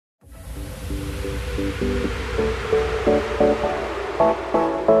Good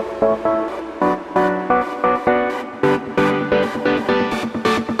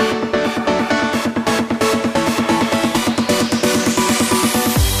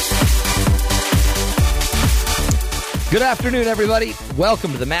afternoon, everybody.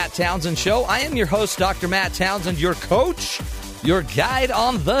 Welcome to the Matt Townsend Show. I am your host, Dr. Matt Townsend, your coach, your guide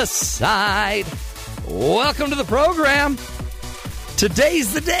on the side. Welcome to the program.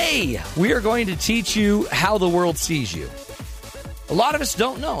 Today's the day. We are going to teach you how the world sees you. A lot of us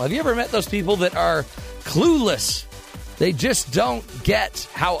don't know. Have you ever met those people that are clueless? They just don't get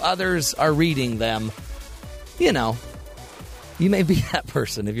how others are reading them. You know, you may be that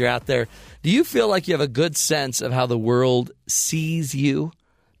person if you're out there. Do you feel like you have a good sense of how the world sees you?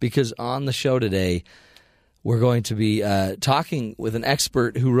 Because on the show today, we're going to be talking with an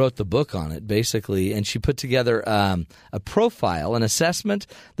expert who wrote the book on it, basically, and she put together a profile, an assessment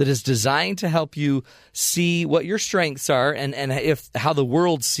that is designed to help you see what your strengths are and how the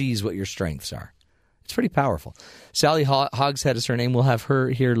world sees what your strengths are. It's pretty powerful. Sally Hogshead is her name. We'll have her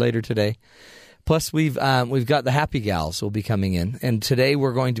here later today. Plus, we've got the Happy Gals will be coming in, and today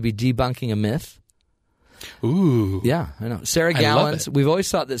we're going to be debunking a myth. Ooh. Yeah, I know. Sarah Gowans, we've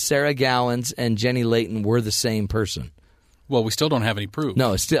always thought that Sarah Gowans and Jenny Layton were the same person. Well, we still don't have any proof.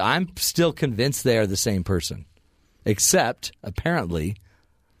 No, I'm still convinced they are the same person, except, apparently,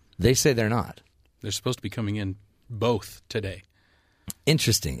 they say they're not. They're supposed to be coming in both today.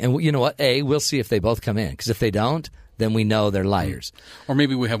 Interesting. And you know what? We'll see if they both come in, because if they don't, then we know they're liars. Or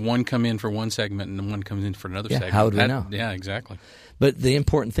maybe we have one come in for one segment and then one comes in for another segment. How would we know? Yeah, exactly. But the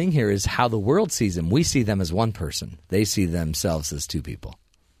important thing here is how the world sees them. We see them as one person. They see themselves as two people.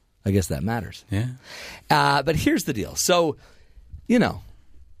 I guess that matters. Yeah. But here's the deal. So, you know,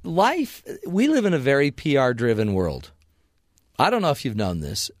 life, we live in a very PR-driven world. I don't know if you've known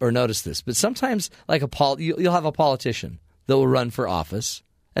this or noticed this, but sometimes like you'll have a politician that will run for office,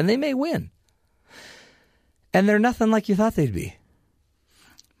 and they may win. And they're nothing like you thought they'd be.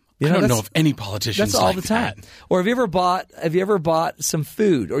 I don't know if any politicians that's all like the time. that. Or have you ever bought some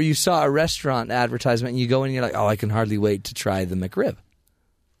food, or you saw a restaurant advertisement and you go in and you're like, oh, I can hardly wait to try the McRib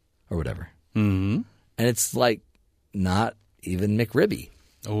or whatever. Mm-hmm. And it's like not even McRibby.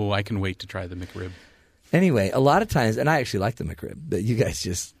 Oh, I can wait to try the McRib. Anyway, a lot of times, and I actually like the McRib, but you guys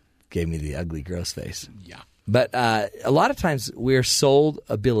just gave me the ugly, gross face. Yeah. But a lot of times we're sold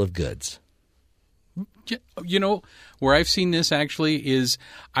a bill of goods. You know, where I've seen this actually is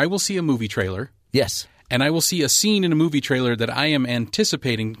I will see a movie trailer. Yes. And I will see a scene in a movie trailer that I am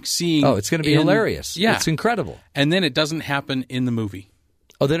anticipating seeing. Oh, it's going to be hilarious. Yeah. It's incredible. And then it doesn't happen in the movie.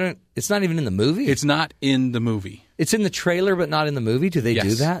 Oh, they don't. It's not even in the movie? It's not in the movie. It's in the trailer but not in the movie? Do they Yes.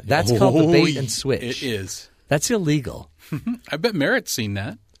 do that? That's called the bait and switch. It is. That's illegal. I bet Merritt's seen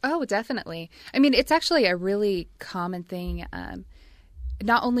that. Oh, definitely. I mean, it's actually a really common thing.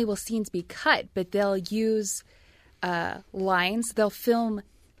 Not only will scenes be cut, but they'll use lines. They'll film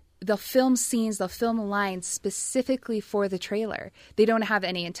scenes. They'll film lines specifically for the trailer. They don't have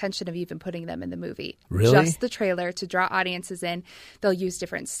any intention of even putting them in the movie. Really? Just the trailer to draw audiences in. They'll use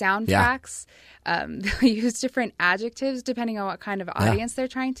different soundtracks. Yeah. They'll use different adjectives depending on what kind of audience they're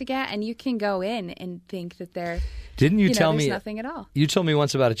trying to get. And you can go in and think that they're Didn't you tell me nothing at all. You told me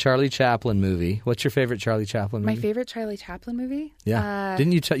once about a Charlie Chaplin movie. What's your favorite Charlie Chaplin movie? My favorite Charlie Chaplin movie? Yeah.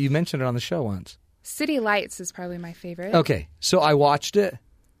 Didn't you you mentioned it on the show once? City Lights is probably my favorite. Okay. So I watched it.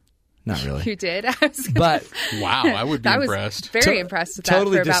 Not really. You did? But wow, I would be impressed. I was very impressed with that.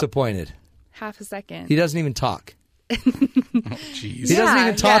 Totally for about disappointed. Half a second. He doesn't even talk. Oh, jeez. He doesn't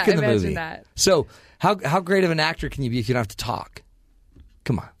even talk in the imagine movie. That. So how great of an actor can you be if you don't have to talk?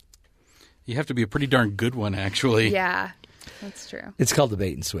 Come on. You have to be a pretty darn good one, actually. Yeah, that's true. It's called the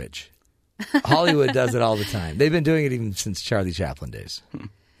bait and switch. Hollywood does it all the time. They've been doing it even since Charlie Chaplin days.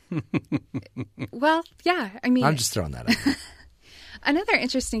 Well, yeah. I mean, I'm just throwing that out there. Another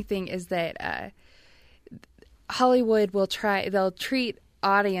interesting thing is that Hollywood they'll treat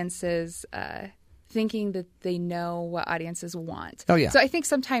audiences thinking that they know what audiences want. Oh, yeah. So I think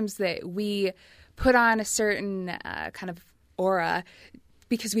sometimes that we put on a certain kind of aura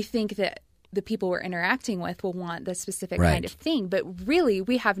because we think that the people we're interacting with will want the specific kind of thing. But really,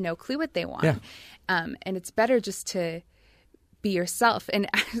 we have no clue what they want. Yeah. And it's better just to be yourself. And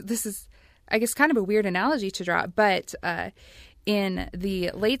this is, I guess, kind of a weird analogy to draw, but in the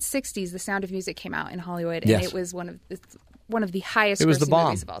late 60s, The Sound of Music came out in Hollywood, and it was one of the highest grossing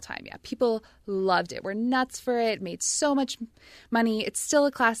movies of all time. Yeah, people loved it. Were nuts for it. Made so much money. It's still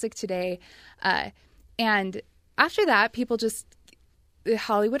a classic today. And after that, the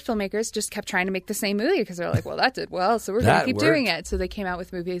Hollywood filmmakers just kept trying to make the same movie because they're like, well, that did well, so we're going to keep doing it. So they came out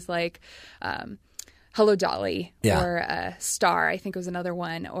with movies like Hello Dolly Yeah. or Star, I think was another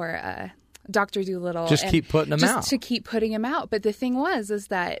one, or Dr. Dolittle. Just keep putting them out. Just to keep putting them out. But the thing is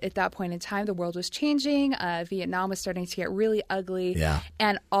that at that point in time, the world was changing. Vietnam was starting to get really ugly. Yeah.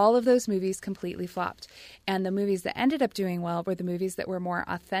 And all of those movies completely flopped. And the movies that ended up doing well were the movies that were more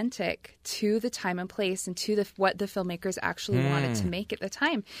authentic to the time and place and to what the filmmakers actually wanted to make at the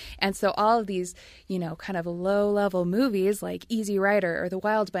time. And so all of these, kind of low-level movies like Easy Rider or The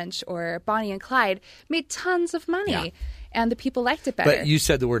Wild Bunch or Bonnie and Clyde made tons of money. Yeah. And the people liked it better. But you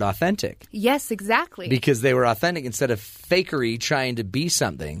said the word authentic. Yes, exactly. Because they were authentic instead of fakery trying to be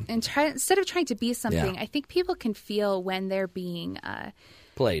something. And instead of trying to be something, Yeah. I think people can feel when they're being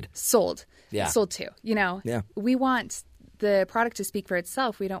Played. sold. Yeah. Sold to. Yeah. We want the product to speak for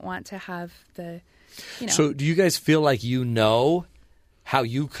itself. We don't want to have the, So do you guys feel like you know how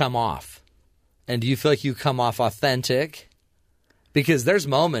you come off? And do you feel like you come off authentic? Because there's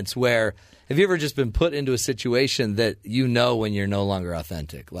moments where, have you ever just been put into a situation that you know when you're no longer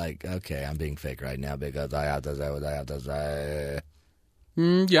authentic? Like, okay, I'm being fake right now because I have to say what I have to say.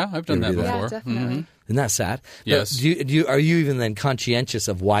 Yeah, I've done that do that? before. Yeah, definitely. Isn't that sad? Yes. But are you even then conscientious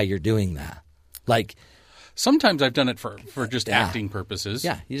of why you're doing that? Like, Sometimes I've done it for just acting purposes.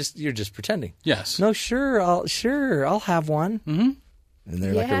 yeah, you're just pretending. Yes. No, I'll have one. Mm-hmm. And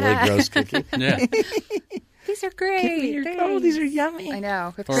they're like a Yeah. really gross cookie. Yeah. These are great. These are yummy. I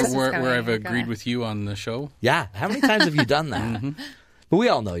know. With Or Christmas where coming, I've I agreed gotta- with you on the show. Yeah. How many times have you done that? But we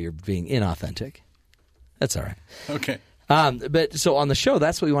all know you're being inauthentic. That's all right. Okay. But so on the show,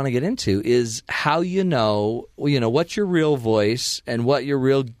 that's what we want to get into is how what's your real voice and what your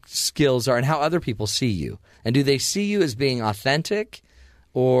real skills are and how other people see you. And do they see you as being authentic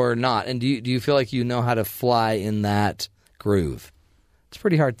or not? And do you feel like you know how to fly in that groove? It's a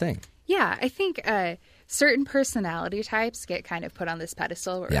pretty hard thing. Yeah, I think certain personality types get kind of put on this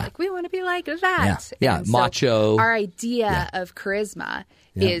pedestal where we're Yeah. like, we want to be like that. Yeah, And so macho. Our idea of charisma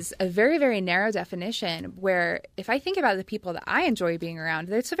is a very, very narrow definition where if I think about the people that I enjoy being around,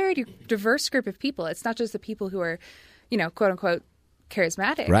 it's a very diverse group of people. It's not just the people who are, quote unquote,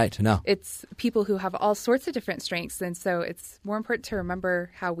 charismatic. Right, no. It's people who have all sorts of different strengths. And so it's more important to remember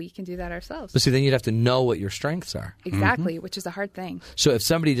how we can do that ourselves. But see, then you'd have to know what your strengths are. Exactly, which is a hard thing. So if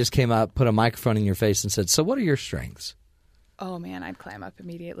somebody just came up, put a microphone in your face and said, so what are your strengths? Oh, man, I'd climb up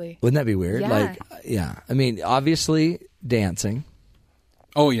immediately. Wouldn't that be weird? Yeah. Yeah. I mean, obviously dancing.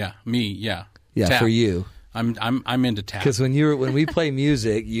 Oh yeah, me. Yeah. Yeah, Tap. for you. I'm into tap. Because when we play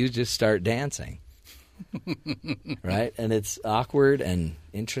music, you just start dancing. Right? And it's awkward and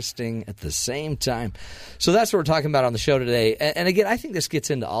interesting at the same time. So that's what we're talking about on the show today. And again, I think this gets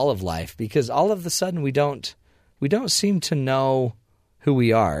into all of life because all of a sudden we don't seem to know who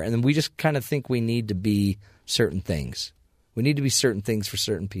we are. And we just kind of think we need to be certain things. We need to be certain things for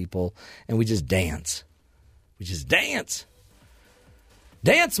certain people. And we just dance. We just dance.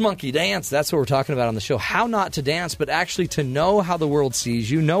 Dance, monkey, dance. That's what we're talking about on the show. How not to dance, but actually to know how the world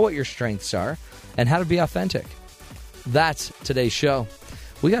sees you, know what your strengths are, and how to be authentic. That's today's show.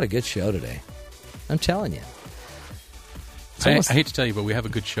 We got a good show today. I'm telling you. I hate to tell you, but we have a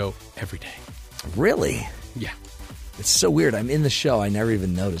good show every day. Really? Yeah. It's so weird. I'm in the show. I never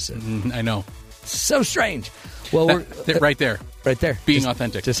even notice it. I know. So strange. Well, we're Right there. right there. Being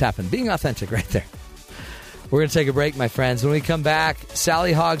authentic. Just happened. Being authentic right there. We're going to take a break, my friends. When we come back,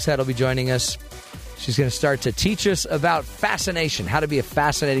 Sally Hogshead will be joining us. She's going to start to teach us about fascination, how to be a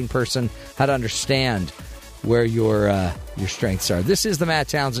fascinating person, how to understand where your strengths are. This is the Matt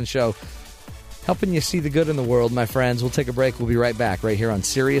Townsend Show, helping you see the good in the world, my friends. We'll take a break. We'll be right back right here on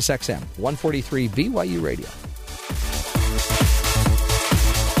Sirius XM 143 BYU Radio.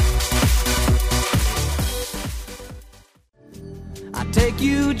 I take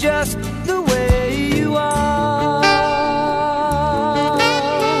you just the way you are.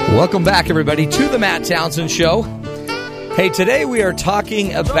 Welcome back, everybody, to the Matt Townsend Show. Hey, today we are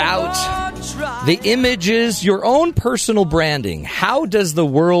talking about the images, your own personal branding. How does the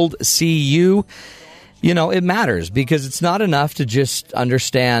world see you? You know, it matters because it's not enough to just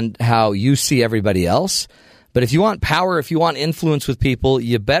understand how you see everybody else. But if you want power, if you want influence with people,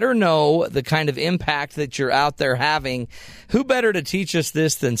 you better know the kind of impact that you're out there having. Who better to teach us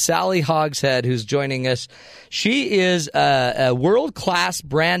this than Sally Hogshead, who's joining us? She is a world-class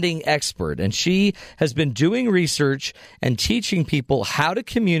branding expert, and she has been doing research and teaching people how to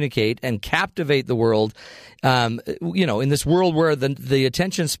communicate and captivate the world. In this world where the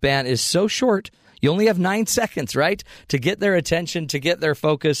attention span is so short, You only have 9 seconds, right, to get their attention, to get their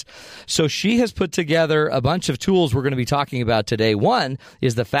focus. So she has put together a bunch of tools we're going to be talking about today. One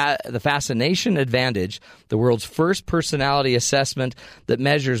is the Fascination Advantage, the world's first personality assessment that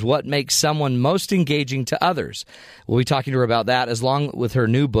measures what makes someone most engaging to others. We'll be talking to her about that, as long with her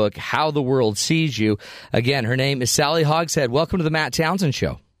new book, How the World Sees You. Again, her name is Sally Hogshead. Welcome to the Matt Townsend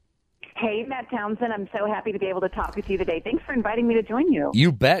Show. Hey, Matt Townsend. I'm so happy to be able to talk with you today. Thanks for inviting me to join you.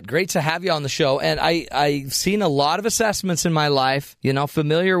 You bet. Great to have you on the show. And I've seen a lot of assessments in my life,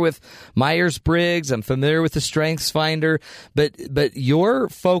 familiar with Myers-Briggs. I'm familiar with the Strengths Finder. But your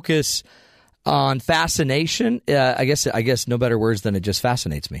focus on fascination, I guess no better words than it just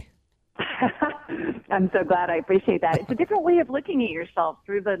fascinates me. I'm so glad. I appreciate that. It's a different way of looking at yourself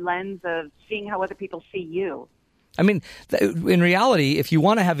through the lens of seeing how other people see you. I mean, in reality, if you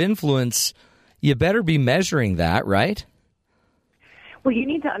want to have influence, you better be measuring that, right? Well, you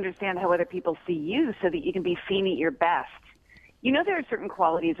need to understand how other people see you so that you can be seen at your best. There are certain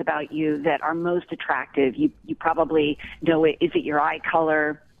qualities about you that are most attractive. You probably know it. Is it your eye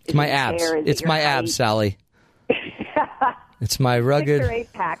color? It's my abs. It's my abs, Sally. It's my rugged 6 or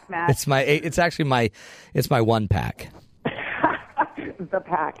 8 pack, Matt. It's my 1 pack. The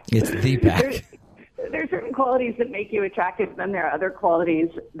pack. It's the pack. There are certain qualities that make you attractive, and then there are other qualities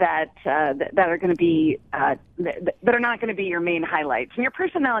that are going to be that are not going to be your main highlights. And your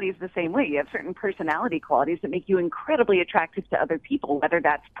personality is the same way. You have certain personality qualities that make you incredibly attractive to other people, whether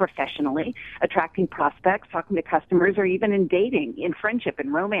that's professionally, attracting prospects, talking to customers, or even in dating, in friendship,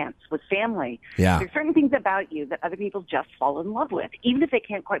 in romance, with family. Yeah. There's certain things about you that other people just fall in love with, even if they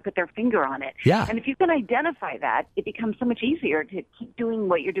can't quite put their finger on it. Yeah. And if you can identify that, it becomes so much easier to keep doing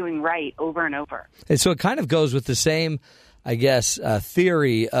what you're doing right over and over. And so it kind of goes with the same, I guess,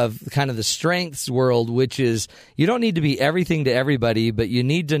 theory of kind of the strengths world, which is you don't need to be everything to everybody, but you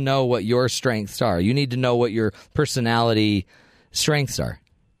need to know what your strengths are. You need to know what your personality strengths are.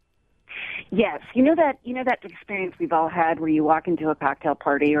 Yes, you know that experience we've all had where you walk into a cocktail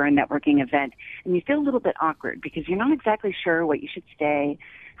party or a networking event and you feel a little bit awkward because you're not exactly sure what you should say.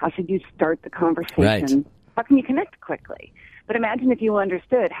 How should you start the conversation? Right. How can you connect quickly? But imagine if you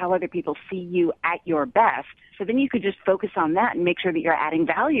understood how other people see you at your best, so then you could just focus on that and make sure that you're adding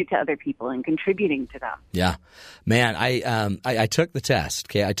value to other people and contributing to them. Yeah. Man, I took the test,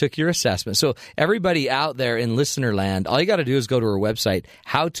 okay? I took your assessment. So everybody out there in listener land, all you got to do is go to our website,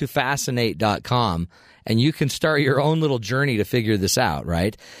 howtofascinate.com, and you can start your own little journey to figure this out,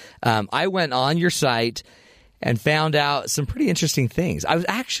 right? I went on your site and found out some pretty interesting things. I was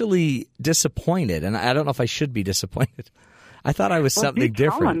actually disappointed, and I don't know if I should be disappointed. I thought I was something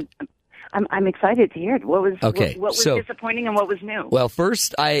different. I'm excited to hear it. What was okay? What was disappointing and what was new? Well,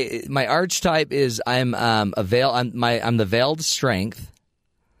 first, my archetype is I'm the veiled strength.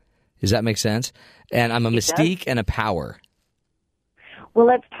 Does that make sense? And I'm a mystique and a power. Well,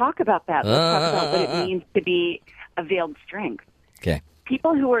 let's talk about that. Let's talk about what it means to be a veiled strength. Okay.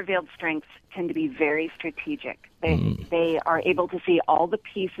 People who are veiled strengths tend to be very strategic. They are able to see all the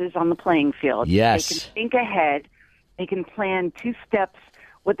pieces on the playing field. Yes. They can think ahead. They can plan 2 steps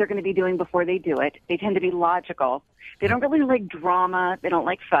what they're going to be doing before they do it. They tend to be logical. They don't really like drama. They don't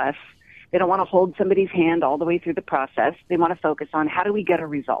like fuss. They don't want to hold somebody's hand all the way through the process. They want to focus on how do we get a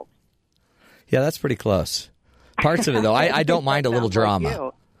result. Yeah, that's pretty close. Parts of it, though, I don't mind a little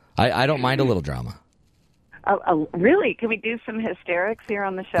drama. I don't mind a little drama. Really? Can we do some hysterics here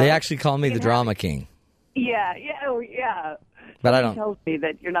on the show? They actually call me the drama king. Yeah. But I don't. Tells me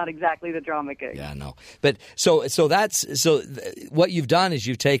that you're not exactly the drama king. Yeah, no. But so what you've done is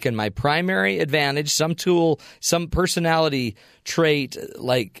you've taken my primary advantage, some tool, some personality trait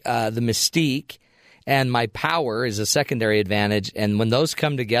like the mystique, and my power is a secondary advantage. And when those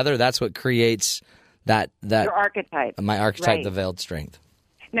come together, that's what creates that your archetype. My archetype, right. The veiled strength.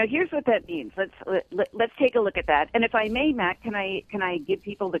 Now, here's what that means. Let's take a look at that. And if I may, Matt, can I give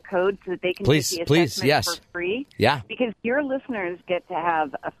people the code so that they can get the assessment yes. for free? Yeah. Because your listeners get to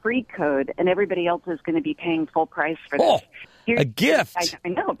have a free code, and everybody else is going to be paying full price for this. A gift. I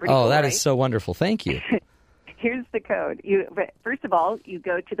know. Pretty cool, that is so wonderful. Thank you. Here's the code. First of all, you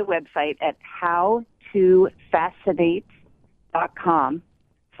go to the website at howtofascinate.com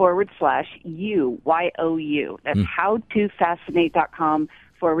 /you, Y-O-U. That's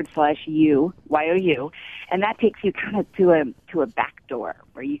howtofascinate.com/you, Y-O-U. And that takes you kind of to a back door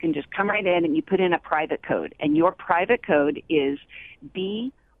where you can just come right in and you put in a private code. And your private code is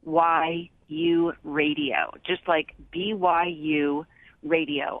BYU Radio, just like BYU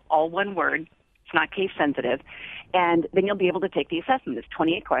Radio, all one word. It's not case sensitive. And then you'll be able to take the assessment. It's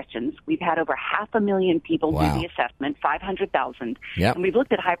 28 questions. We've had over 500,000 people do the assessment, 500,000. Yep. And we've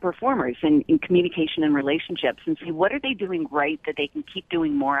looked at high performers in communication and relationships and see what are they doing right that they can keep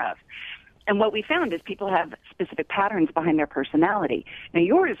doing more of. And what we found is people have specific patterns behind their personality. Now,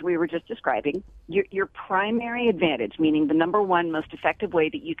 yours, we were just describing, your primary advantage, meaning the number one most effective way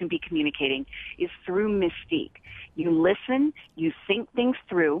that you can be communicating, is through mystique. You listen, you think things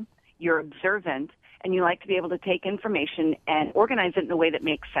through, you're observant, and you like to be able to take information and organize it in a way that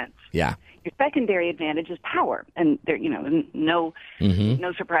makes sense. Yeah. Your secondary advantage is power, and there, no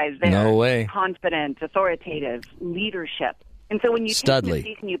surprise there. No way. Confident, authoritative, leadership. And so when you take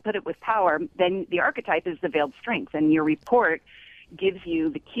mystique and you put it with power, then the archetype is the veiled strength, and your report gives you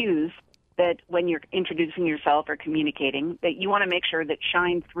the cues that when you're introducing yourself or communicating, that you want to make sure that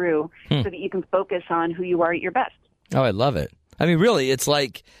shine through so that you can focus on who you are at your best. Oh, I love it. I mean, really, it's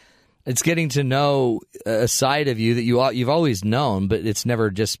like it's getting to know a side of you that you've always known, but it's never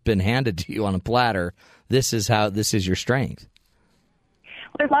just been handed to you on a platter. This is your strength.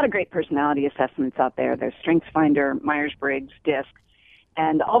 Well, there's a lot of great personality assessments out there. There's StrengthsFinder, Myers-Briggs, DISC,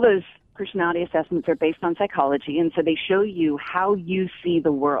 and all those personality assessments are based on psychology, and so they show you how you see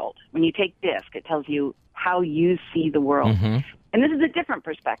the world. When you take DISC, it tells you how you see the world. Mm-hmm. And this is a different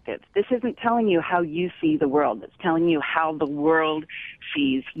perspective. This isn't telling you how you see the world. It's telling you how the world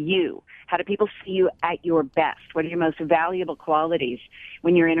sees you. How do people see you at your best? What are your most valuable qualities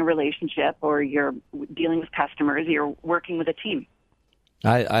when you're in a relationship or you're dealing with customers, you're working with a team?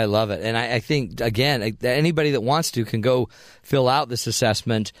 I love it. And I think, again, anybody that wants to can go fill out this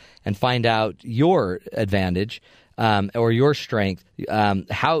assessment and find out your advantage or your strength. Just go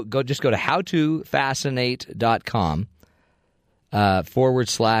to howtofascinate.com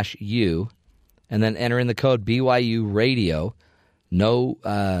 /you, and then enter in the code BYU Radio. No,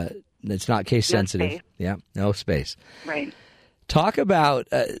 it's not case sensitive. Space. Yeah, no space. Right. Talk about,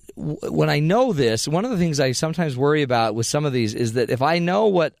 when I know this, one of the things I sometimes worry about with some of these is that if I know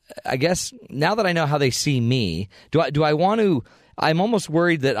now that I know how they see me, do I want to, I'm almost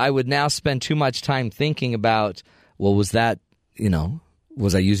worried that I would now spend too much time thinking about, well, was I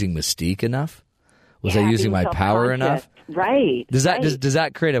using mystique enough? Was I using my power enough? Right. Does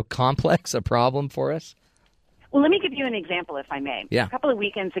that create a problem for us? Well, let me give you an example, if I may. Yeah. A couple of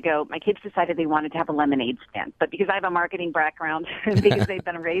weekends ago, my kids decided they wanted to have a lemonade stand. But because I have a marketing background and because they've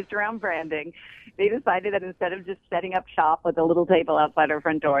been raised around branding, they decided that instead of just setting up shop with a little table outside our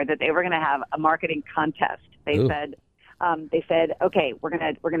front door, that they were going to have a marketing contest. They said, okay, we're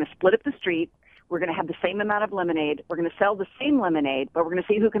going to split up the street. We're going to have the same amount of lemonade. We're going to sell the same lemonade, but we're going to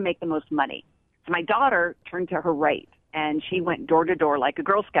see who can make the most money. So my daughter turned to her right, and she went door to door like a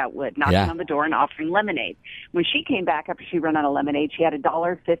Girl Scout would, knocking on the door and offering lemonade. When she came back after she ran out of lemonade, she had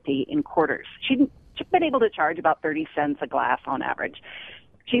 $1.50 in quarters. She'd been able to charge about 30 cents a glass on average.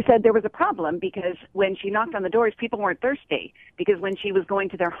 She said there was a problem because when she knocked on the doors, people weren't thirsty, because when she was going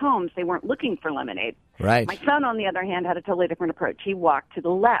to their homes, they weren't looking for lemonade. Right. My son, on the other hand, had a totally different approach. He walked to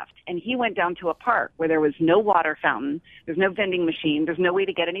the left, and he went down to a park where there was no water fountain, there's no vending machine, there's no way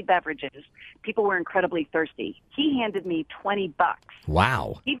to get any beverages. People were incredibly thirsty. He handed me $20.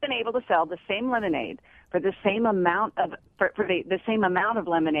 Wow. He'd been able to sell the same lemonade for the same amount of the same amount of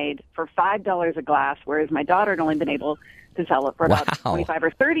lemonade for $5 a glass, whereas my daughter had only been able to sell it for about 25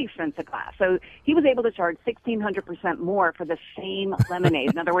 or 30 cents a glass. So he was able to charge 1,600% more for the same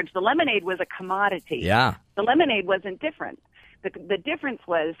lemonade. In other words, the lemonade was a commodity. Yeah. The lemonade wasn't different. The difference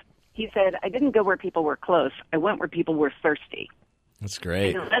was, he said, I didn't go where people were close. I went where people were thirsty. That's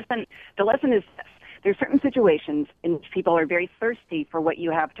great. And the lesson is this. There's certain situations in which people are very thirsty for what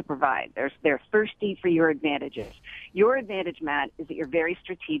you have to provide. They're thirsty for your advantages. Your advantage, Matt, is that you're very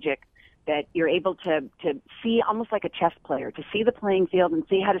strategic, that you're able to see, almost like a chess player, to see the playing field and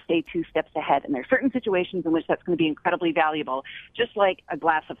see how to stay 2 steps ahead. And there are certain situations in which that's going to be incredibly valuable, just like a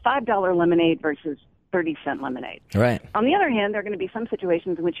glass of $5 lemonade versus 30-cent lemonade. Right. On the other hand, there are going to be some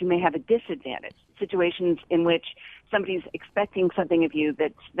situations in which you may have a disadvantage, situations in which somebody's expecting something of you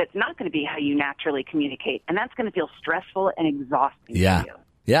that's not going to be how you naturally communicate, and that's going to feel stressful and exhausting for you.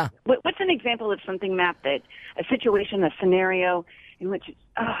 Yeah. What's an example of something, Matt, that a situation, a scenario in which it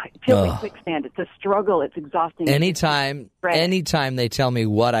feels like quicksand, it's a struggle, it's exhausting. Anytime they tell me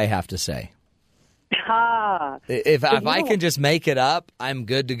what I have to say. If I can just make it up, I'm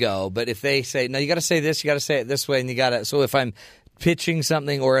good to go. But if they say, no, you got to say this, you got to say it this way, and you got to. So if I'm pitching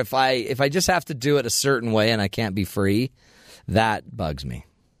something, or if I just have to do it a certain way and I can't be free, that bugs me.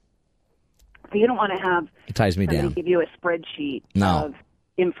 You don't want to have it ties me down. Give you a spreadsheet of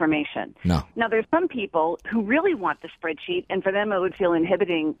information. No. Now, there's some people who really want the spreadsheet, and for them it would feel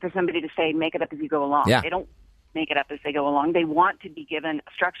inhibiting for somebody to say, make it up as you go along. Yeah. They don't make it up as they go along. They want to be given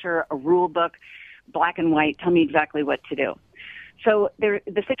a structure, a rule book, black and white, tell me exactly what to do. So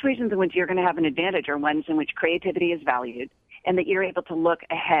the situations in which you're going to have an advantage are ones in which creativity is valued, and that you're able to look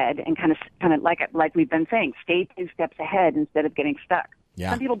ahead and kind of like we've been saying, stay 2 steps ahead instead of getting stuck.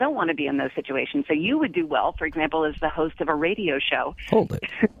 Yeah. Some people don't want to be in those situations. So you would do well, for example, as the host of a radio show. Hold it.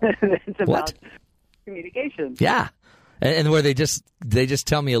 It's about What? communication. Yeah. And where they just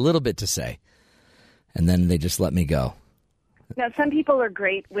tell me a little bit to say, and then they just let me go. Now, some people are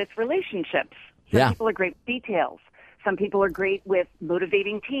great with relationships. Some Yeah. people are great with details. Some people are great with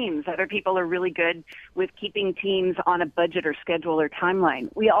motivating teams. Other people are really good with keeping teams on a budget or schedule or timeline.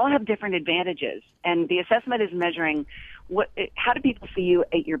 We all have different advantages, and the assessment is measuring how do people see you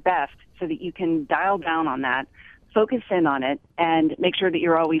at your best so that you can dial down on that, focus in on it, and make sure that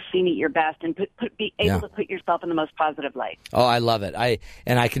you're always seen at your best and be able to put yourself in the most positive light. Oh, I love it. I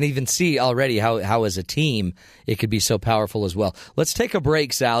can even see already how as a team it could be so powerful as well. Let's take a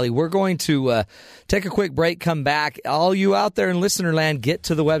break, Sally. We're going to take a quick break, come back. All you out there in listener land, get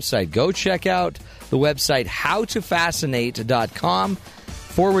to the website. Go check out the website,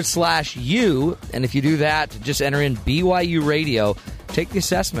 howtofascinate.com/you. And if you do that, just enter in BYU Radio. Take the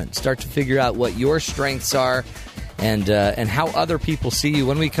assessment. Start to figure out what your strengths are and how other people see you.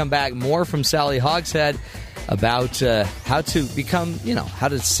 When we come back, more from Sally Hogshead about how to become, how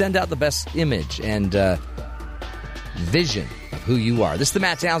to send out the best image and vision of who you are. This is the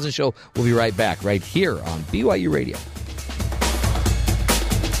Matt Townsend Show. We'll be right back right here on BYU Radio.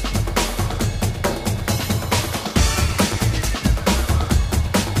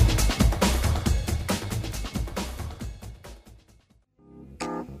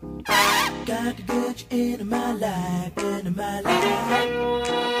 Got to get you into my life, into my life.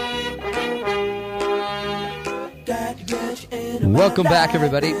 Got to get you into my Welcome back, life,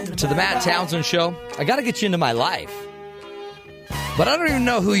 everybody, into to the my Matt life. Townsend Show. I got to get you into my life, but I don't even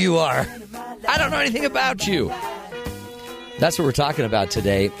know who you are. I don't know anything about you. That's what we're talking about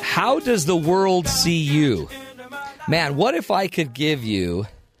today. How does the world see you? Man, what if I could give you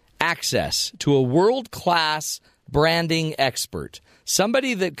access to a world-class branding expert?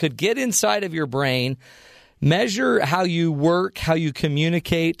 Somebody that could get inside of your brain, measure how you work, how you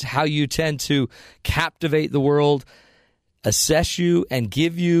communicate, how you tend to captivate the world, assess you, and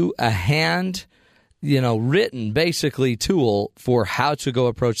give you a written, basically, tool for how to go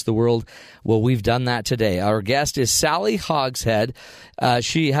approach the world. Well, we've done that today. Our guest is Sally Hogshead.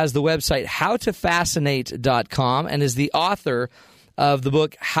 She has the website howtofascinate.com and is the author of the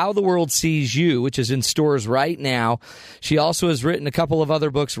book How the World Sees You, which is in stores right now. She also has written a couple of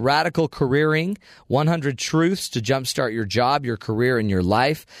other books, Radical Careering, 100 Truths to Jumpstart Your Job, Your Career, and Your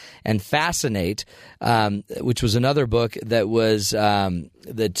Life, and Fascinate, which was another book that was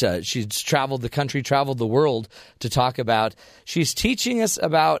she's traveled the country, traveled the world to talk about. She's teaching us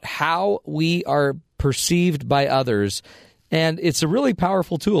about how we are perceived by others. And it's a really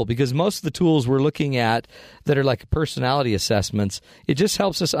powerful tool because most of the tools we're looking at that are like personality assessments, it just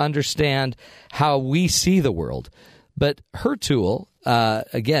helps us understand how we see the world. But her tool,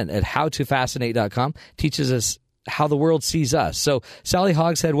 again, at howtofascinate.com, teaches us how the world sees us. So, Sally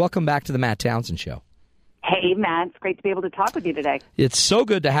Hogshead, welcome back to the Matt Townsend Show. Hey, Matt, it's great to be able to talk with you today. It's so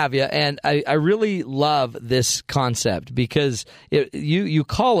good to have you, and I really love this concept because you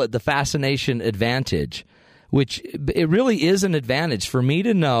call it the fascination advantage, which it really is an advantage for me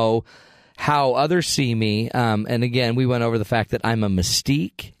to know how others see me. And again, we went over the fact that I'm a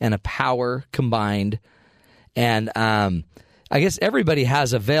mystique and a power combined. And I guess everybody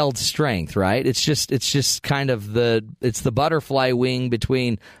has a veiled strength, right? It's just kind of the butterfly wing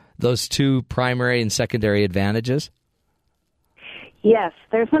between those two primary and secondary advantages. Yes,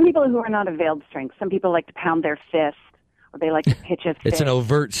 there are some people who are not a veiled strength. Some people like to pound their fist, or they like to pitch a fist. It's an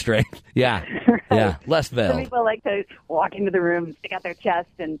overt strength. Yeah. Right. Yeah. Less Some veiled. people like to walk into the room and stick out their chest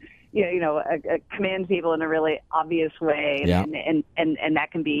and command people in a really obvious way, Yeah. and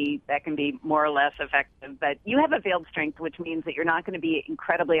that can be more or less effective. But you have a veiled strength, which means that you're not going to be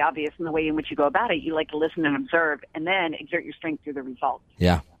incredibly obvious in the way in which you go about it. You like to listen and observe, and then exert your strength through the results.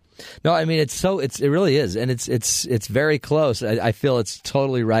 Yeah. No, I mean it really is, and it's very close. I feel it's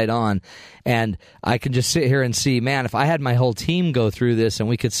totally right on, and I can just sit here and see, man, if I had my whole team go through this, and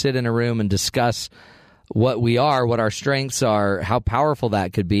we could sit in a room and discuss what we are, what our strengths are, how powerful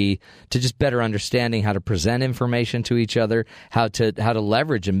that could be to just better understanding how to present information to each other, how to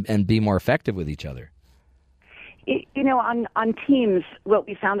leverage and be more effective with each other. On teams, what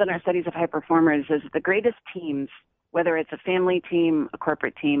we found in our studies of high performers is the greatest teams whether it's a family team, a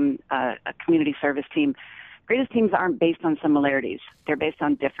corporate team, a community service team, greatest teams aren't based on similarities. They're based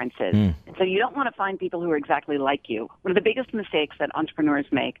on differences. And so you don't want to find people who are exactly like you. One of the biggest mistakes that entrepreneurs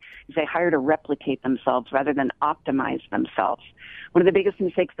make is they hire to replicate themselves rather than optimize themselves. One of the biggest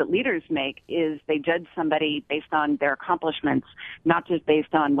mistakes that leaders make is they judge somebody based on their accomplishments, not just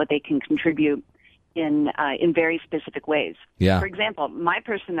based on what they can contribute in very specific ways. Yeah. For example, my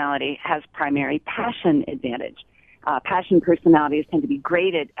personality has primary passion advantage. Passion personalities tend to be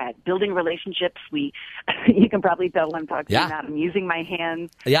great at building relationships. You can probably tell when I'm talking about. I'm using my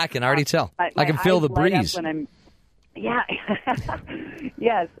hands. Yeah, I can already tell. I can feel the breeze.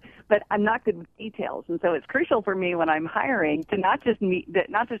 Yes, but I'm not good with details, and so it's crucial for me when I'm hiring to not just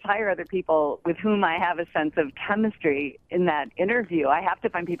hire other people with whom I have a sense of chemistry in that interview. I have to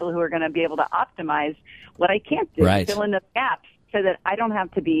find people who are going to be able to optimize what I can't do, fill in the gaps, so that I don't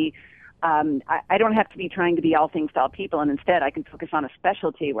have to be. I don't have to be trying to be all things to all people, and instead I can focus on a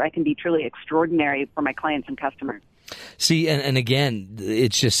specialty where I can be truly extraordinary for my clients and customers. See, and again,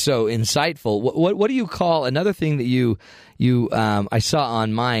 it's just so insightful. What do you call another thing that you I saw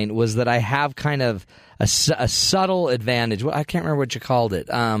on mine was that I have kind of a subtle advantage. I can't remember what you called it.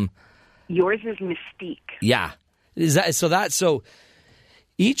 Yours is mystique. Yeah, is that so?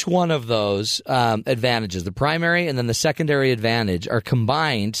 Each one of those advantages, the primary and then the secondary advantage, are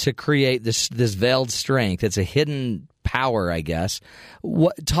combined to create this veiled strength. It's a hidden power, I guess.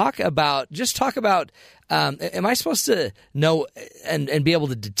 Talk about. Am I supposed to know and be able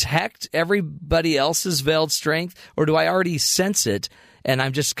to detect everybody else's veiled strength, or do I already sense it and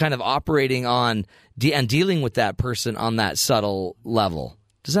I'm just kind of operating on and dealing with that person on that subtle level?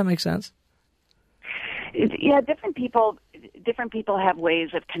 Does that make sense? Yeah, different people have ways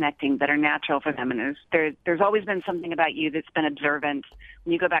of connecting that are natural for them, and there's always been something about you that's been observant.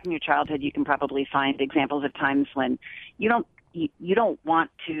 When you go back in your childhood, you can probably find examples of times when you don't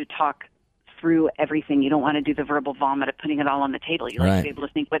want to talk through everything. You don't want to do the verbal vomit of putting it all on the table. You like to be able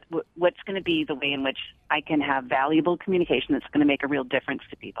to think what's going to be the way in which I can have valuable communication that's going to make a real difference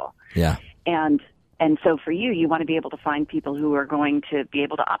to people. Yeah. And so for you want to be able to find people who are going to be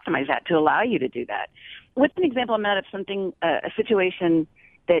able to optimize that to allow you to do that. What's an example, Matt, of something, a situation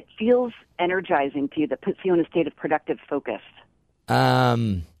that feels energizing to you, that puts you in a state of productive focus?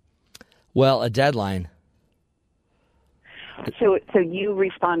 Well, a deadline. So you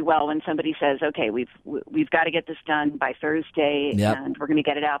respond well when somebody says, "Okay, we've got to get this done by Thursday, and we're going to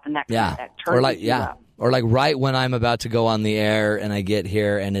get it out the next." Or like right when I'm about to go on the air and I get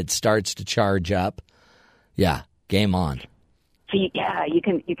here and it starts to charge up. Yeah, game on. So you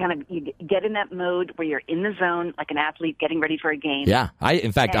get in that mode where you're in the zone, like an athlete getting ready for a game. Yeah,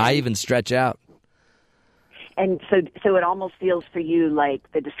 I even stretch out. And so it almost feels for you like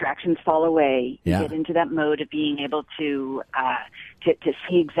the distractions fall away. You get into that mode of being able to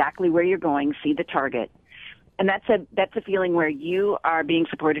see exactly where you're going, see the target. And that's a feeling where you are being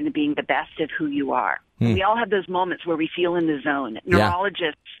supported in being the best of who you are. We all have those moments where we feel in the zone.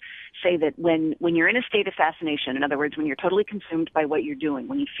 Neurologists say that when you're in a state of fascination, in other words, when you're totally consumed by what you're doing,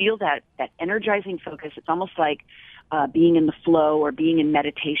 when you feel that energizing focus, it's almost like being in the flow or being in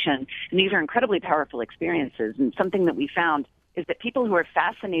meditation. And these are incredibly powerful experiences. And something that we found is that people who are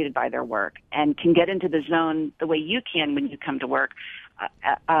fascinated by their work and can get into the zone the way you can when you come to work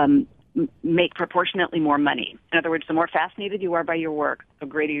make proportionately more money. In other words, the more fascinated you are by your work, the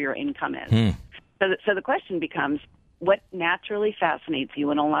greater your income is. So the question becomes, what naturally fascinates you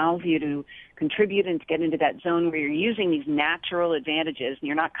and allows you to contribute and to get into that zone where you're using these natural advantages and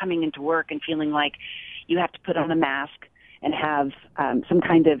you're not coming into work and feeling like you have to put on a mask and have some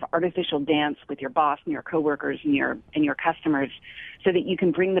kind of artificial dance with your boss and your coworkers and your customers, so that you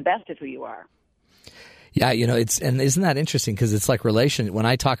can bring the best of who you are. Yeah, and isn't that interesting? Because it's like when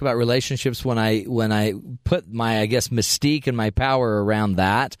I talk about relationships, when I put my, I guess, mystique and my power around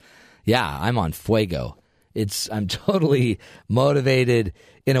that, I'm on fuego. I'm totally motivated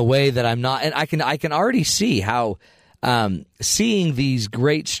in a way that I'm not, and I can already see how seeing these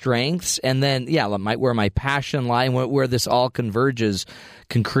great strengths, and then where my passion lies, where this all converges,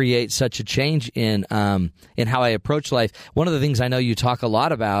 can create such a change in how I approach life. One of the things I know you talk a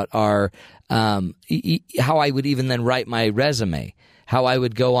lot about are how I would even then write my resume, how I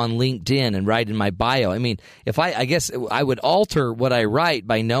would go on LinkedIn and write in my bio. I mean, I guess I would alter what I write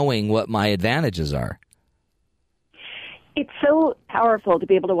by knowing what my advantages are. It's so powerful to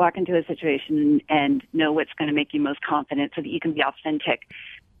be able to walk into a situation and know what's going to make you most confident so that you can be authentic.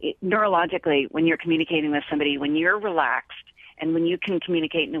 Neurologically, when you're communicating with somebody, when you're relaxed And when you can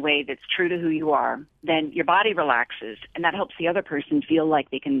communicate in a way that's true to who you are, then your body relaxes, and that helps the other person feel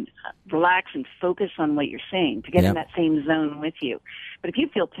like they can relax and focus on what you're saying to get in that same zone with you. But if you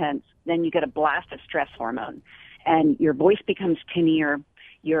feel tense, then you get a blast of stress hormone, and your voice becomes tinnier,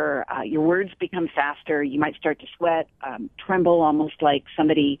 your words become faster, you might start to sweat, tremble almost like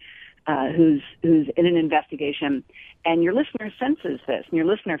somebody who's in an investigation, and your listener senses this, and your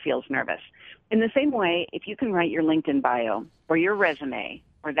listener feels nervous. In the same way, if you can write your LinkedIn bio or your resume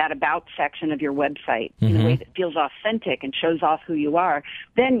or that about section of your website in a way that feels authentic and shows off who you are,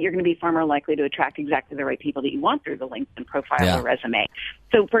 then you're going to be far more likely to attract exactly the right people that you want through the LinkedIn profile or resume.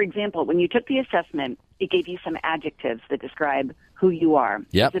 So, for example, when you took the assessment, it gave you some adjectives that describe who you are.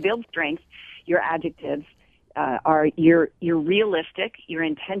 To build strength, your adjectives are you're realistic, you're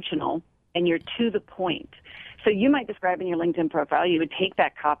intentional, and you're to the point. So you might describe in your LinkedIn profile, you would take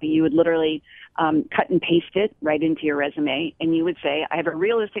that copy, you would literally cut and paste it right into your resume, and you would say, I have a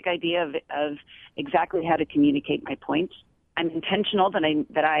realistic idea of exactly how to communicate my points. I'm intentional that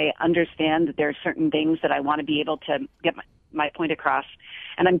I understand that there are certain things that I want to be able to get my point across,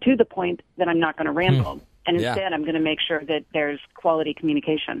 and I'm to the point that I'm not going to ramble. And instead, I'm going to make sure that there's quality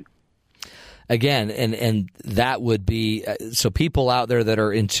communication. Again, and that would be so people out there that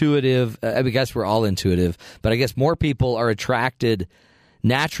are intuitive. I guess we're all intuitive, but I guess more people are attracted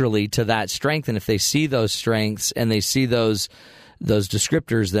naturally to that strength. And if they see those strengths and they see those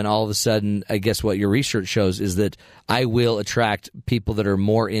descriptors, then all of a sudden, I guess what your research shows is that I will attract people that are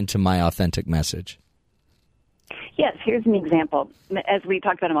more into my authentic message. Yes, here's an example. As we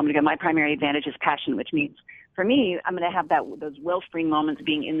talked about a moment ago, my primary advantage is passion, which means for me, I'm going to have those wellspring moments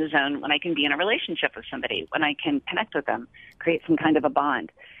being in the zone when I can be in a relationship with somebody, when I can connect with them, create some kind of a bond.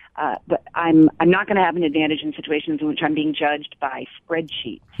 But I'm not going to have an advantage in situations in which I'm being judged by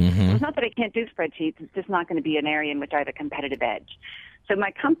spreadsheets. It's not that I can't do spreadsheets. It's just not going to be an area in which I have a competitive edge. So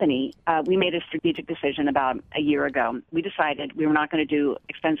my company, we made a strategic decision about a year ago. We decided we were not going to do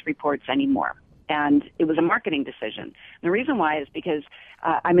expense reports anymore. And it was a marketing decision. And the reason why is because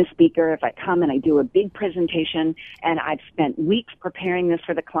I'm a speaker. If I come and I do a big presentation and I've spent weeks preparing this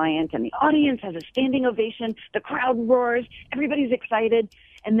for the client and the audience has a standing ovation, the crowd roars, everybody's excited,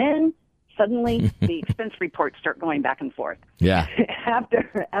 and then suddenly the expense reports start going back and forth. Yeah.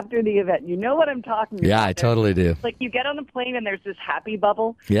 After the event. You know what I'm talking about. Yeah, I totally do. Like you get on the plane and there's this happy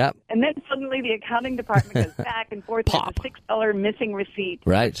bubble. Yeah. And then suddenly the accounting department goes back and forth. Pop. There's a $6 missing receipt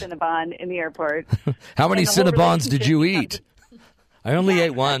for Cinnabon in the airport. How many Cinnabons did you eat? I only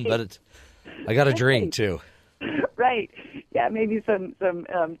ate one, but I got a drink too. Right. Yeah, maybe some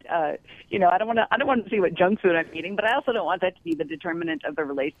I don't want to see what junk food I'm eating, but I also don't want that to be the determinant of the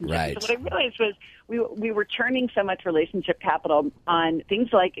relationship. Right. So what I realized was we were churning so much relationship capital on things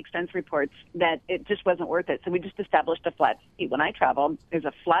like expense reports that it just wasn't worth it. So we just established a flat fee. When I travel, there's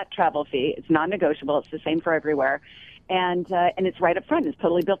a flat travel fee. It's non-negotiable. It's the same for everywhere. And it's right up front. It's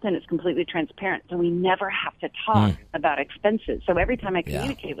totally built in. It's completely transparent. So we never have to talk about expenses. So every time I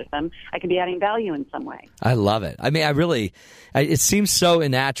communicate with them, I can be adding value in some way. I love it. I mean, it seems so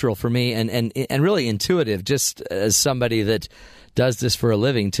natural for me and really intuitive, just as somebody that does this for a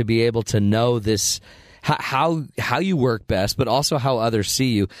living, to be able to know this, how you work best, but also how others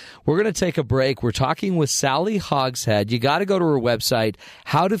see you. We're going to take a break. We're talking with Sally Hogshead. You got to go to her website,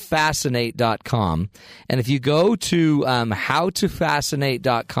 howtofascinate.com. And if you go to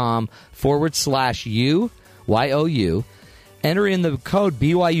howtofascinate.com/you, YOU, enter in the code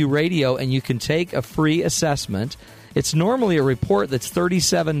BYU Radio, and you can take a free assessment. It's normally a report that's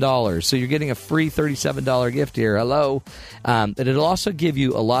 $37, so you're getting a free $37 gift here. Hello. And it'll also give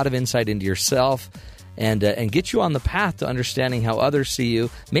you a lot of insight into yourself, and get you on the path to understanding how others see you,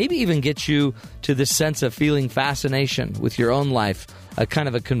 maybe even get you to this sense of feeling fascination with your own life, a kind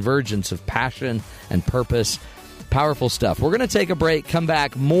of a convergence of passion and purpose. Powerful stuff. We're going to take a break, come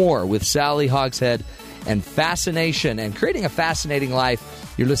back more with Sally Hogshead and fascination and creating a fascinating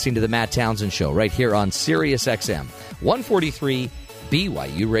life. You're listening to The Matt Townsend Show right here on Sirius XM 143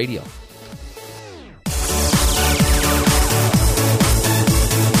 BYU Radio.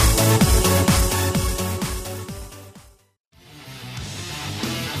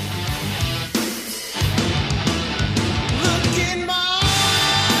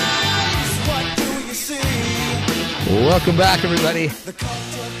 Welcome back, everybody,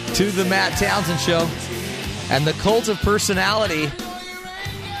 to the Matt Townsend Show and the Cult of Personality.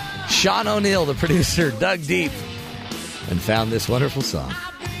 Sean O'Neill, the producer, dug deep and found this wonderful song.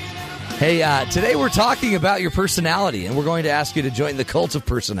 Hey, today we're talking about your personality, and we're going to ask you to join the Cult of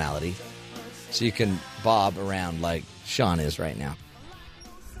Personality so you can bob around like Sean is right now.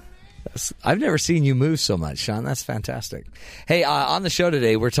 I've never seen you move so much, Sean. That's fantastic. Hey, on the show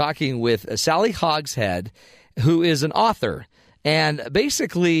today, we're talking with Sally Hogshead, who is an author. And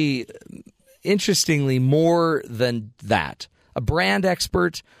basically, interestingly, more than that, a brand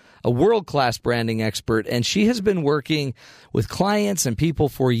expert, a world-class branding expert. And she has been working with clients and people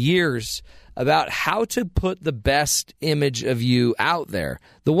for years about how to put the best image of you out there,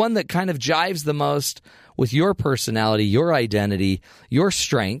 the one that kind of jives the most with your personality, your identity, your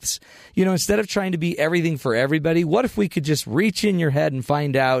strengths. You know, instead of trying to be everything for everybody, what if we could just reach in your head and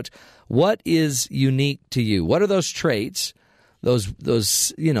find out what is unique to you? What are those traits,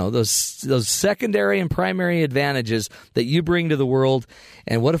 those secondary and primary advantages that you bring to the world?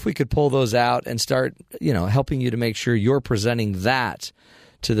 And what if we could pull those out and start, helping you to make sure you're presenting that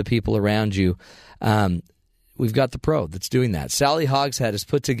to the people around you? We've got the pro that's doing that. Sally Hogshead has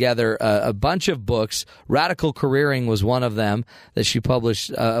put together a bunch of books. Radical Careering was one of them that she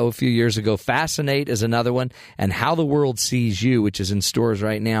published a few years ago. Fascinate is another one. And How the World Sees You, which is in stores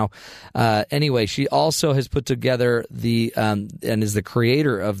right now. Anyway, she also has put together and is the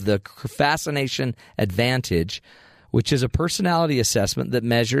creator of the Fascination Advantage, which is a personality assessment that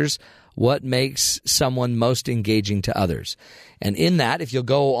measures what makes someone most engaging to others. And in that, if you'll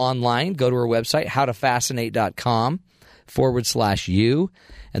go online, go to her website, howtofascinate.com/you,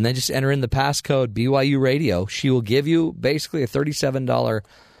 and then just enter in the passcode BYU Radio. She will give you basically a $37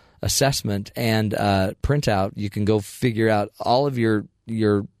 assessment and printout. You can go figure out all of your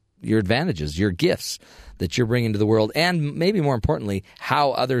advantages, your gifts that you're bringing to the world, and maybe more importantly,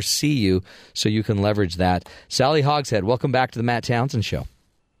 how others see you so you can leverage that. Sally Hogshead, welcome back to the Matt Townsend Show.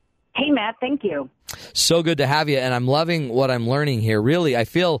 Hey, Matt, thank you. So good to have you, and I'm loving what I'm learning here. Really, I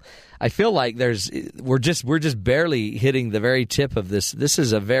feel like we're just barely hitting the very tip of this. This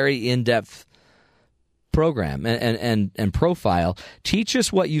is a very in-depth program and profile. Teach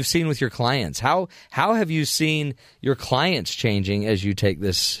us what you've seen with your clients. How have you seen your clients changing as you take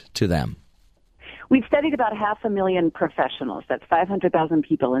this to them? We've studied about 500,000 professionals. That's 500,000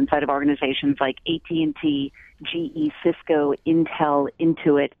 people inside of organizations like AT&T, GE, Cisco, Intel,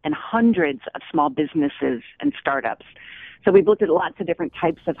 Intuit, and hundreds of small businesses and startups. So we've looked at lots of different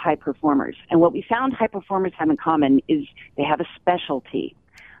types of high performers. And what we found high performers have in common is they have a specialty.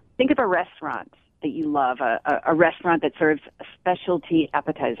 Think of a restaurant that you love, a restaurant that serves a specialty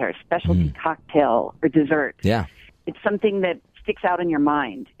appetizer, a specialty cocktail or dessert. Yeah. It's something that sticks out in your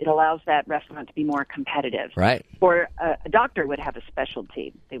mind. It allows that restaurant to be more competitive. Right. Or a doctor would have a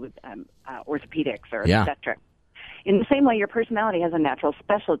specialty. They would orthopedics or obstetrics. In the same way, your personality has a natural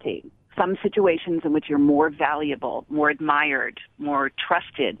specialty. Some situations in which you're more valuable, more admired, more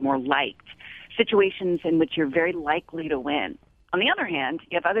trusted, more liked. Situations in which you're very likely to win. On the other hand,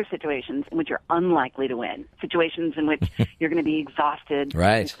 you have other situations in which you're unlikely to win, situations in which you're going to be exhausted.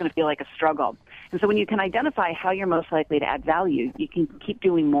 Right. It's going to feel like a struggle. And so when you can identify how you're most likely to add value, you can keep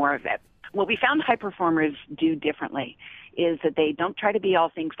doing more of it. What we found high performers do differently is that they don't try to be all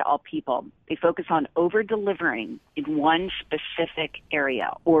things to all people. They focus on over-delivering in one specific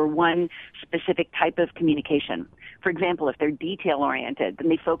area or one specific type of communication. For example, if they're detail-oriented, then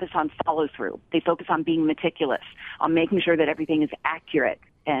they focus on follow-through. They focus on being meticulous, on making sure that everything is accurate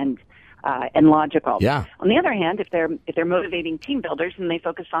and logical. Yeah. On the other hand, if they're motivating team builders, then they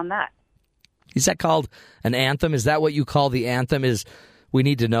focus on that. Is that called an anthem? Is that what you call the anthem? Is we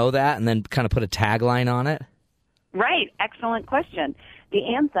need to know that and then kind of put a tagline on it? Right. Excellent question.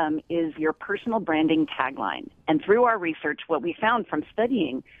 The anthem is your personal branding tagline. And through our research, what we found from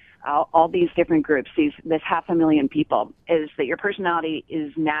studying all these different groups, this 500,000 people, is that your personality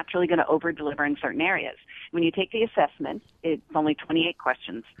is naturally going to over-deliver in certain areas. When you take the assessment, it's only 28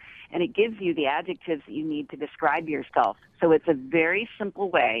 questions, and it gives you the adjectives that you need to describe yourself. So it's a very simple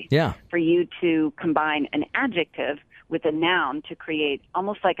way for you to combine an adjective with a noun to create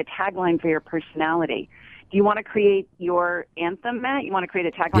almost like a tagline for your personality. Do you want to create your anthem, Matt? You want to create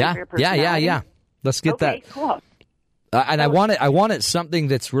a tagline for your personality? Yeah. Let's get that. Okay, cool. And I want it something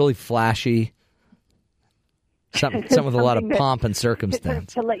that's really flashy, some with a lot of pomp and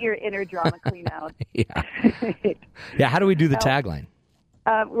circumstance. To let your inner drama clean out. Yeah. How do we do the tagline?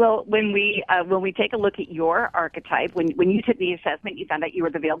 Well, when we take a look at your archetype, when you took the assessment, you found out you were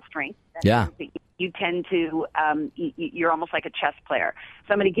the veiled strength. You tend to, you're almost like a chess player.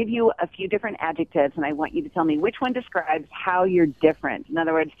 So I'm going to give you a few different adjectives, and I want you to tell me which one describes how you're different. In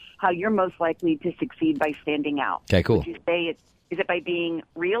other words, how you're most likely to succeed by standing out. Okay, cool. Would you say is it by being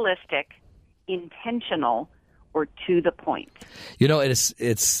realistic, intentional, or to the point? You know, it's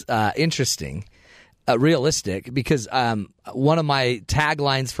interesting. Realistic, because one of my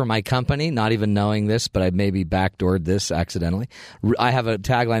taglines for my company, not even knowing this, but I maybe backdoored this accidentally. I have a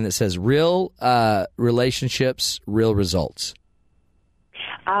tagline that says "Real relationships, real results."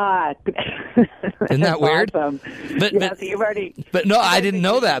 Isn't that weird? Awesome. But so you've already. But no, I didn't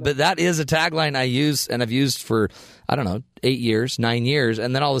know that. But that is a tagline I use, and I've used for, I don't know, 8 years, 9 years.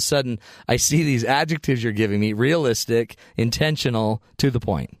 And then all of a sudden, I see these adjectives you're giving me: realistic, intentional, to the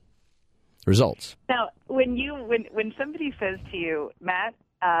point. Results. Now, when somebody says to you, Matt,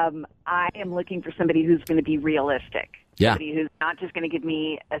 I am looking for somebody who's going to be realistic. Yeah. Somebody who's not just going to give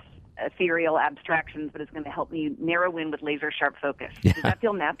me ethereal abstractions, but is going to help me narrow in with laser sharp focus. Yeah. Does that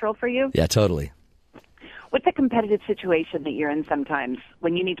feel natural for you? Yeah, totally. What's a competitive situation that you're in sometimes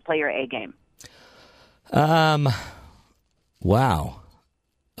when you need to play your A game? Wow.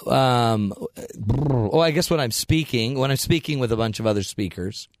 I guess when I'm speaking with a bunch of other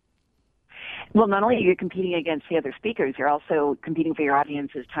speakers. Well, not only are you competing against the other speakers, you're also competing for your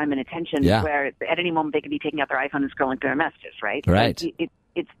audience's time and attention, where at any moment they could be taking out their iPhone and scrolling through their messages, right? Right. So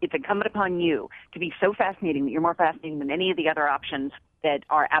it's incumbent upon you to be so fascinating that you're more fascinating than any of the other options that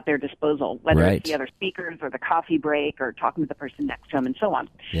are at their disposal, whether it's the other speakers or the coffee break or talking to the person next to them and so on.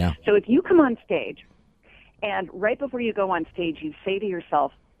 Yeah. So if you come on stage and right before you go on stage, you say to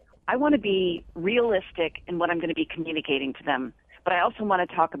yourself, I want to be realistic in what I'm going to be communicating to them, but I also want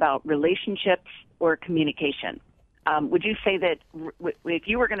to talk about relationships or communication. Would you say that if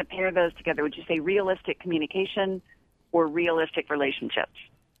you were going to pair those together, would you say realistic communication or realistic relationships?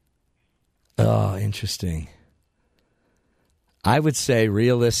 Oh, interesting. I would say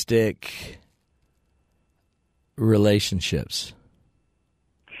realistic relationships.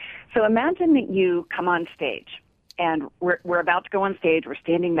 So imagine that you come on stage, and we're about to go on stage. We're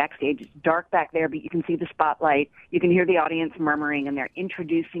standing backstage. It's dark back there, but you can see the spotlight. You can hear the audience murmuring, and they're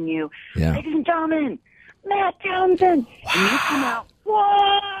introducing you. Yeah. Ladies and gentlemen, Matt Townsend. Wow. And you come out,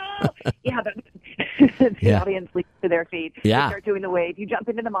 whoa! The audience leaps to their feet. Yeah. They start doing the wave. You jump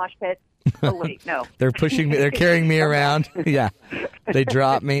into the mosh pit. Oh, wait, no. They're pushing me. They're carrying me around. Yeah. They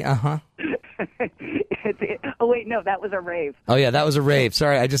drop me. Oh, wait, no, that was a rave. Oh, yeah, that was a rave.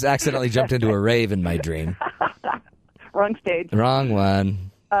 Sorry, I just accidentally jumped into a rave in my dream. Wrong stage. Wrong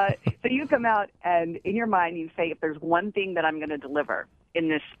one. So you come out, and in your mind, you say, if there's one thing that I'm going to deliver in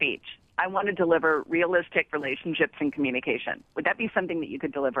this speech, I want to deliver realistic relationships and communication. Would that be something that you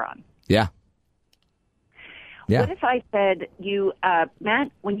could deliver on? Yeah. Yeah. What if I said,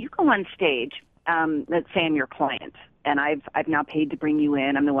 Matt, when you go on stage, let's say I'm your client, and I've now paid to bring you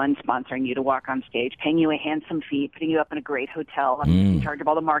in. I'm the one sponsoring you to walk on stage, paying you a handsome fee, putting you up in a great hotel. I'm in charge of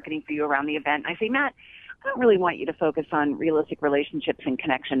all the marketing for you around the event. And I say, Matt, I don't really want you to focus on realistic relationships and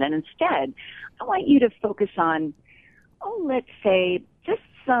connection. And instead, I want you to focus on, let's say, just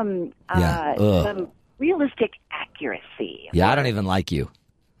some realistic accuracy. Yeah, I don't even like you.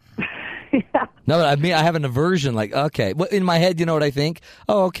 Yeah. No, I mean, I have an aversion. Like, okay, in my head, you know what I think?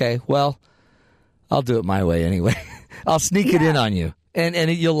 Oh, okay, well, I'll do it my way anyway. I'll sneak it in on you, and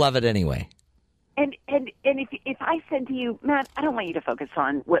you'll love it anyway. And if I said to you, Matt, I don't want you to focus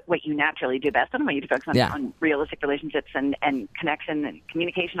on what you naturally do best. I don't want you to focus on realistic relationships and connection and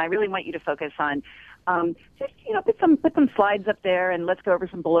communication. I really want you to focus on just put some slides up there and let's go over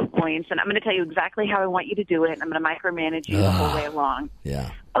some bullet points. And I'm going to tell you exactly how I want you to do it. And I'm going to micromanage you the whole way along.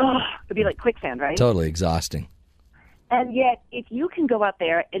 Yeah. It'd be like quicksand, right? Totally exhausting. And yet, if you can go out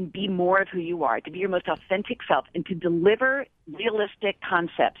there and be more of who you are, to be your most authentic self, and to deliver realistic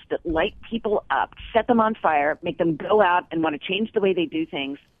concepts that light people up, set them on fire, make them go out and want to change the way they do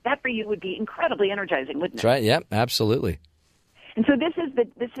things, that for you would be incredibly energizing, wouldn't it? That's right. Yep. Absolutely. And so this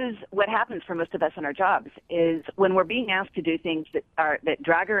is what happens for most of us in our jobs is when we're being asked to do things that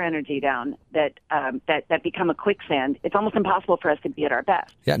drag our energy down, that become a quicksand. It's almost impossible for us to be at our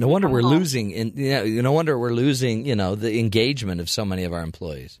best. Yeah, no wonder we're losing. No wonder we're losing. The engagement of so many of our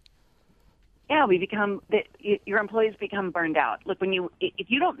employees. Yeah, your employees become burned out. Look, if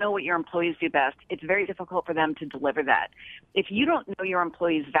you don't know what your employees do best, it's very difficult for them to deliver that. If you don't know your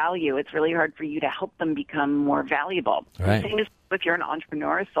employees' value, it's really hard for you to help them become more valuable. Right. The same as if you're an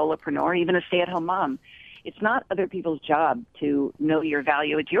entrepreneur, a solopreneur, even a stay-at-home mom. It's not other people's job to know your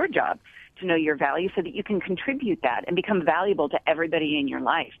value. It's your job to know your value so that you can contribute that and become valuable to everybody in your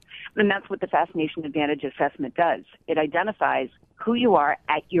life. And that's what the Fascination Advantage Assessment does. It identifies who you are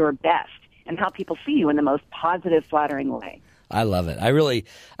at your best and how people see you in the most positive, flattering way. I love it.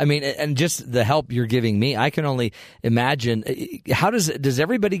 And just the help you're giving me, I can only imagine. How does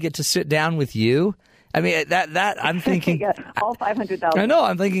everybody get to sit down with you I mean, that I'm thinking, Yeah, all 500,000. I know,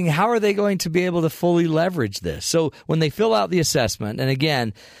 I'm thinking, how are they going to be able to fully leverage this? So when they fill out the assessment, and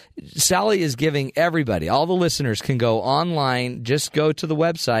again, Sally is giving everybody, all the listeners can go online, just go to the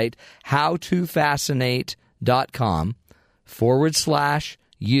website,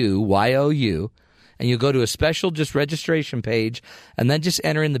 howtofascinate.com/you, and you go to a special just registration page, and then just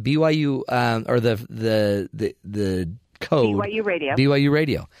enter in the BYU or the code BYU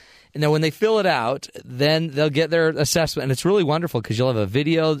Radio. And then when they fill it out, then they'll get their assessment, and it's really wonderful because you'll have a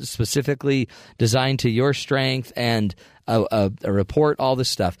video specifically designed to your strength and a report, all this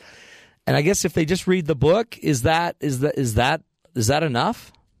stuff. And I guess if they just read the book, is that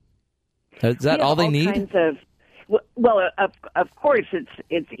enough? Is that all they need? Kinds of, well, of course,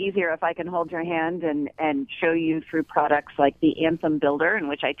 it's easier if I can hold your hand and show you through products like the Anthem Builder, in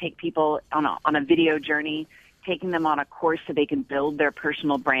which I take people on a video journey, taking them on a course so they can build their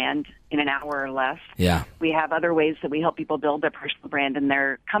personal brand in an hour or less. Yeah. We have other ways that we help people build their personal brand and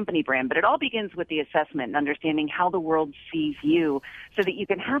their company brand, but it all begins with the assessment and understanding how the world sees you so that you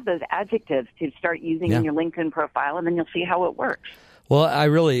can have those adjectives to start using in your LinkedIn profile, and then you'll see how it works. Well, I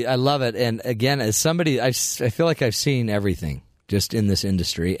love it. And again, as somebody, I feel like I've seen everything just in this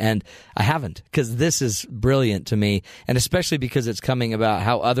industry, and I haven't, because this is brilliant to me, and especially because it's coming about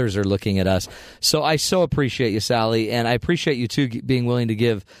how others are looking at us. So I so appreciate you, Sally, and I appreciate you too being willing to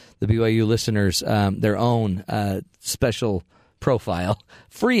give the BYU listeners their own special profile,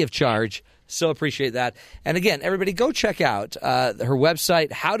 free of charge. So appreciate that. And again, everybody go check out her website,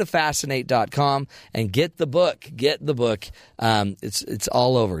 howtofascinate.com, and get the book. Get the book. It's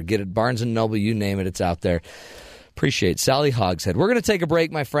all over. Get it, Barnes & Noble, you name it, it's out there. Appreciate Sally Hogshead. We're going to take a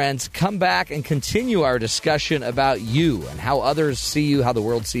break, my friends. Come back and continue our discussion about you and how others see you, how the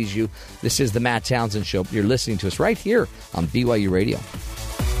world sees you. This is the Matt Townsend Show. You're listening to us right here on BYU Radio.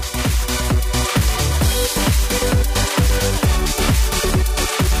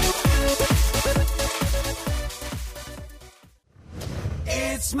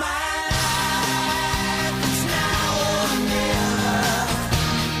 It's my life, it's now or never.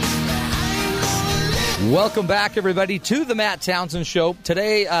 Welcome back, everybody, to the Matt Townsend Show.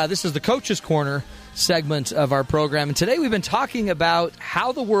 Today, this is the Coach's Corner segment of our program, and today we've been talking about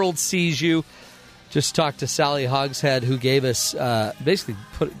how the world sees you. Just talked to Sally Hogshead, who gave us, basically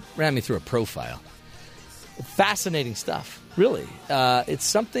ran me through a profile. Fascinating stuff, really. It's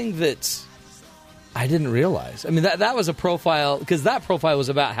something that I didn't realize. I mean, that was a profile, because that profile was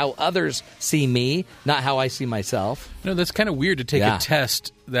about how others see me, not how I see myself. No, that's kind of weird to take a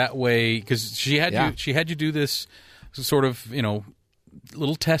test that way, because she had you do this sort of,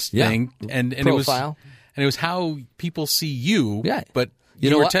 little test thing, and profile. It was how people see you. Yeah. But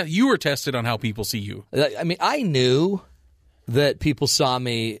you were tested on how people see you. I mean, I knew that people saw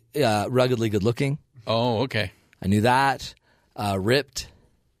me ruggedly good looking. Oh, okay. I knew that. Ripped.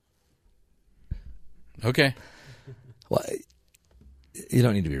 Okay. Well, you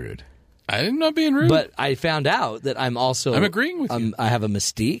don't need to be rude. I'm not being rude. But I found out that I'm agreeing with you. I have a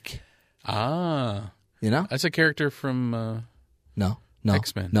mystique. Ah. That's a character from No.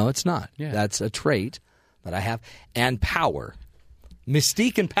 X-Men. No, it's not. Yeah. That's a trait that I have. And power.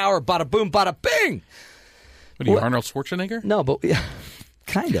 Mystique and power, bada boom, bada bing! What are you, Arnold Schwarzenegger? No, but yeah,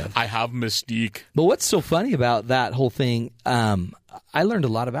 kind of. I have mystique. But what's so funny about that whole thing, I learned a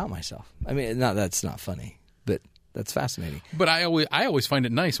lot about myself. I mean, that's not funny, but that's fascinating. But I always find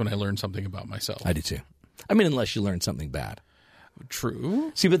it nice when I learn something about myself. I do too. I mean, unless you learn something bad.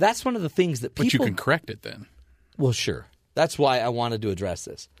 True. See, but that's one of the things that people... But you can correct it then. Well, sure. That's why I wanted to address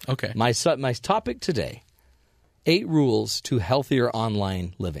this. Okay. My topic today, 8 rules to healthier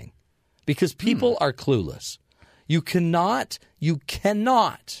online living. Because people are clueless. You cannot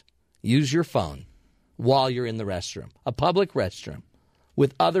use your phone while you're in the restroom, a public restroom,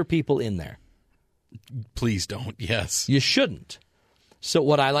 with other people in there. Please don't, yes. You shouldn't. So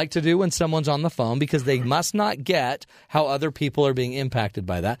what I like to do when someone's on the phone, because they must not get how other people are being impacted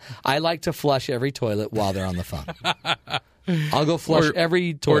by that, I like to flush every toilet while they're on the phone. I'll go flush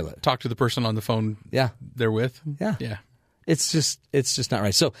every toilet. Or talk to the person on the phone they're with. Yeah. Yeah. It's just not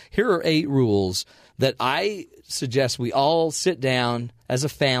right. So here are 8 rules that I suggest we all sit down as a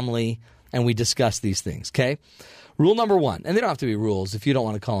family and we discuss these things, okay? Rule number 1, and they don't have to be rules. If you don't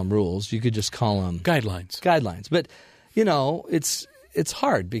want to call them rules, you could just call them guidelines. But, it's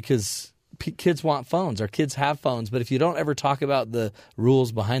hard because kids want phones. Our kids have phones. But if you don't ever talk about the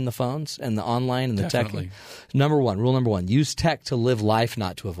rules behind the phones and the online and the tech. Rule number 1, use tech to live life,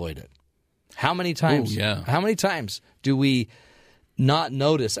 not to avoid it. How many times? How many times do we not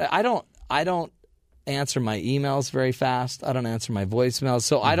notice? I don't answer my emails very fast. I don't answer my voicemails.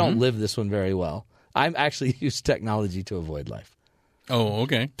 So I don't live this one very well. I actually use technology to avoid life. Oh,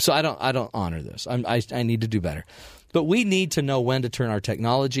 okay. So I don't honor this. I need to do better. But we need to know when to turn our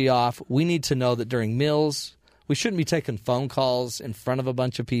technology off. We need to know that during meals, we shouldn't be taking phone calls in front of a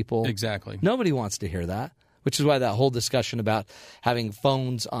bunch of people. Exactly. Nobody wants to hear that, which is why that whole discussion about having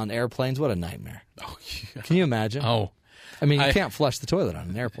phones on airplanes, what a nightmare. Oh, yeah. Can you imagine? Oh. I mean, you can't flush the toilet on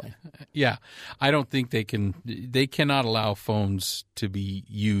an airplane. Yeah. I don't think they cannot allow phones to be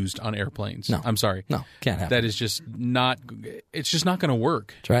used on airplanes. No. I'm sorry. No, can't happen. That is just not, it's just not going to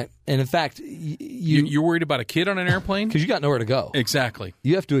work. That's right. And in fact, you're worried about a kid on an airplane? Because you got nowhere to go. Exactly.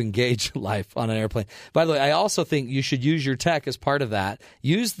 You have to engage life on an airplane. By the way, I also think you should use your tech as part of that.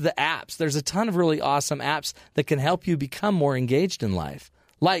 Use the apps. There's a ton of really awesome apps that can help you become more engaged in life.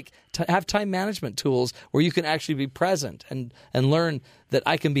 Like have time management tools where you can actually be present and learn that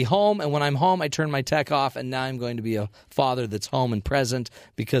I can be home, and when I'm home, I turn my tech off, and now I'm going to be a father that's home and present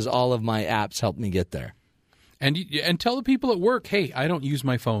because all of my apps help me get there. And tell the people at work, hey, I don't use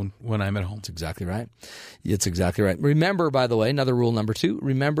my phone when I'm at home. That's exactly right. It's exactly right. Remember, by the way, another rule number 2,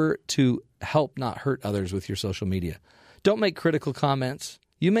 remember to help not hurt others with your social media. Don't make critical comments.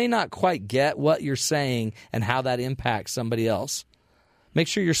 You may not quite get what you're saying and how that impacts somebody else. Make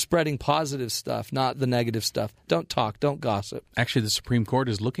sure you're spreading positive stuff, not the negative stuff. Don't talk. Don't gossip. Actually, the Supreme Court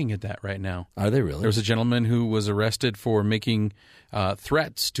is looking at that right now. Are they really? There was a gentleman who was arrested for making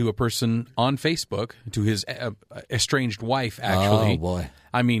threats to a person on Facebook, to his estranged wife, actually. Oh, boy.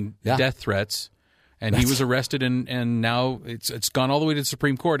 I mean, Yeah. death threats. And he was arrested, and now it's gone all the way to the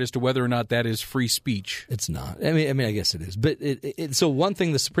Supreme Court as to whether or not that is free speech. It's not. I mean, I guess it is. But so one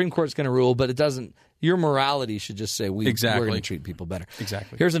thing the Supreme Court's going to rule, but it doesn't. Your morality should just say we're going to treat people better.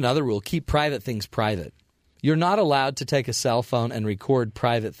 Exactly. Here's another rule: keep private things private. You're not allowed to take a cell phone and record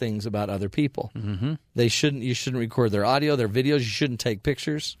private things about other people. Mm-hmm. You shouldn't record their audio, their videos. You shouldn't take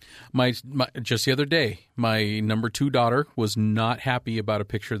pictures. Just the other day, my number 2 daughter was not happy about a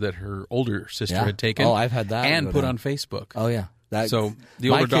picture that her older sister had taken. Oh, I've had that. And put on Facebook. Oh, yeah. So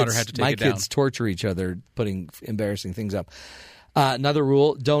the older daughter had to take it down. My kids torture each other putting embarrassing things up. Another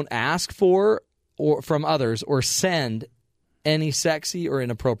rule, don't ask for or from others or send any sexy or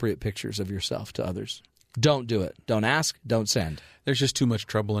inappropriate pictures of yourself to others. Don't do it. Don't ask. Don't send. There's just too much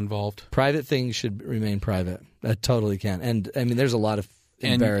trouble involved. Private things should remain private. That totally can. And, I mean, there's a lot of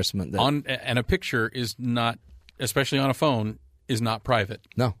embarrassment. And a picture is not, especially on a phone, is not private.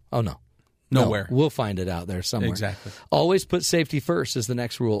 No. Oh, no. Nowhere. No, we'll find it out there somewhere. Exactly. Always put safety first is the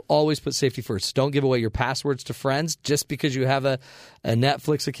next rule. Always put safety first. Don't give away your passwords to friends. Just because you have a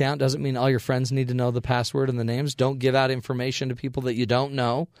Netflix account doesn't mean all your friends need to know the password and the names. Don't give out information to people that you don't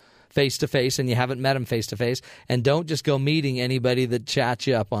know face-to-face and you haven't met them face-to-face. And don't just go meeting anybody that chats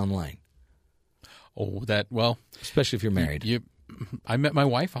you up online. Oh, especially if you're married. I met my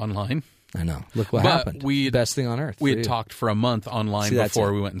wife online. I know. Look what happened. Best thing on earth. We had talked for a month online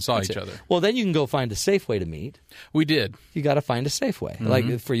before we went and saw each other. Well, then you can go find a safe way to meet. We did. You got to find a safe way. Mm-hmm.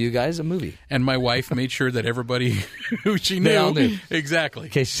 Like for you guys, a movie. And my wife made sure that everybody who she knew. They all knew. Exactly. In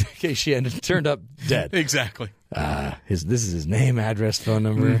case she turned up dead. Exactly. This is his name, address, phone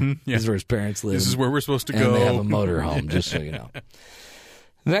number. Mm-hmm. Yeah. This is where his parents live. This is where we're supposed to and go. They have a motorhome, just so you know.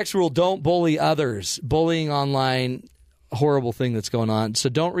 The next rule, don't bully others. Bullying online, horrible thing that's going on. So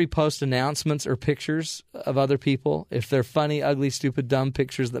don't repost announcements or pictures of other people. If they're funny, ugly, stupid, dumb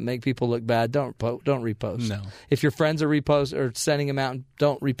pictures that make people look bad, don't repost. No. If your friends are sending them out,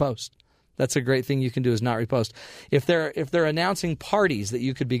 don't repost. That's a great thing you can do is not repost. If they're announcing parties that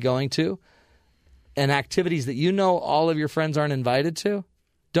you could be going to and activities that you know all of your friends aren't invited to,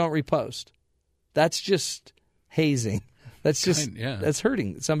 don't repost. That's just hazing. That's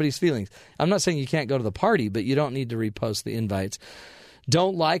hurting somebody's feelings. I'm not saying you can't go to the party, but you don't need to repost the invites.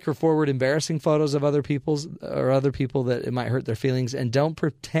 Don't like or forward embarrassing photos of other people that it might hurt their feelings, and don't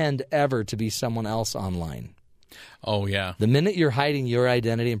pretend ever to be someone else online. Oh, yeah. The minute you're hiding your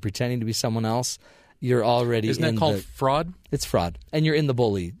identity and pretending to be someone else, you're already Isn't that called fraud? It's fraud. And you're in the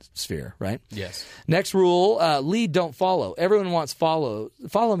bully sphere, right? Yes. Next rule, lead, don't follow. Everyone wants follow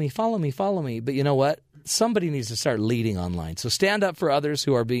me. But you know what? Somebody needs to start leading online. So stand up for others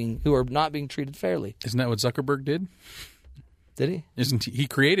who are not being treated fairly. Isn't that what Zuckerberg did? Did he? He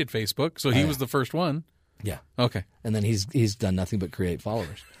created Facebook, so he was the first one. Yeah. Okay. And then he's done nothing but create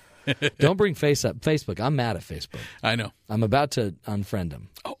followers. Don't bring Facebook. I'm mad at Facebook. I know. I'm about to unfriend him.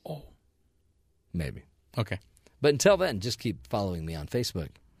 Oh. Maybe. Okay. But until then, just keep following me on Facebook.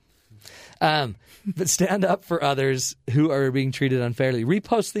 But stand up for others who are being treated unfairly.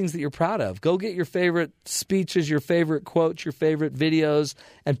 Repost things that you're proud of. Go get your favorite speeches, your favorite quotes, your favorite videos,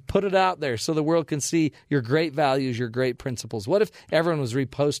 and put it out there so the world can see your great values, your great principles. What if everyone was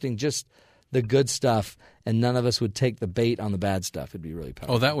reposting just the good stuff, and none of us would take the bait on the bad stuff. It'd be really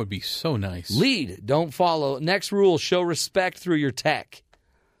powerful. Oh, that would be so nice. Lead, don't follow. Next rule, show respect through your tech.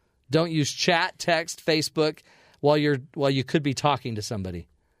 Don't use chat, text, Facebook while you could be talking to somebody.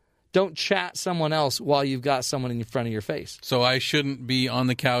 Don't chat someone else while you've got someone in front of your face. So I shouldn't be on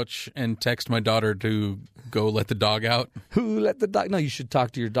the couch and text my daughter to go let the dog out? Who let the dog? No, you should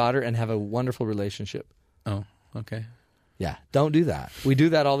talk to your daughter and have a wonderful relationship. Oh, okay. Yeah, don't do that. We do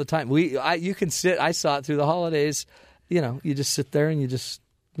that all the time. You can sit. I saw it through the holidays. You just sit there and you just,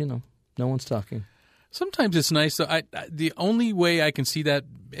 no one's talking. Sometimes it's nice. The only way I can see that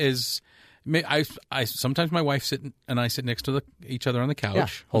is, sometimes my wife and I sit next to each other on the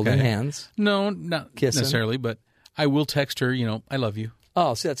couch, holding hands. No, not kissing necessarily, but I will text her. I love you.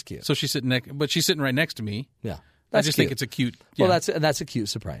 Oh, see, that's cute. So she's sitting right next to me. Yeah, I just think it's a cute. Yeah. Well, that's a cute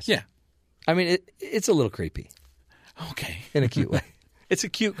surprise. Yeah, I mean it's a little creepy. Okay, in a cute way. It's a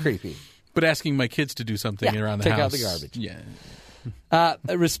cute creepy. But asking my kids to do something around the house. Take out the garbage. Yeah.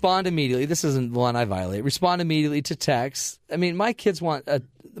 Respond immediately. This isn't one I violate. Respond immediately to text. I mean, my kids want a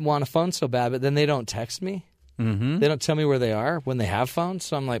phone so bad, but then they don't text me. Mm-hmm. They don't tell me where they are when they have phones.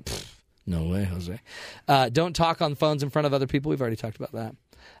 So I'm like, no way, Jose. Don't talk on phones in front of other people. We've already talked about that.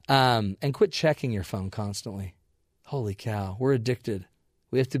 And quit checking your phone constantly. Holy cow, we're addicted.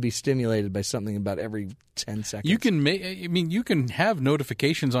 We have to be stimulated by something about every 10 seconds. You can have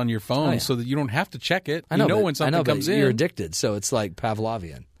notifications on your phone so that you don't have to check it. I know, when something comes in. You're addicted, so it's like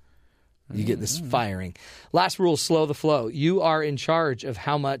Pavlovian. You get this firing. Last rule, slow the flow. You are in charge of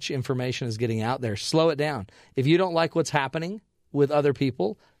how much information is getting out there. Slow it down. If you don't like what's happening with other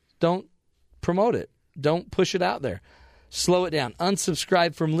people, don't promote it. Don't push it out there. Slow it down.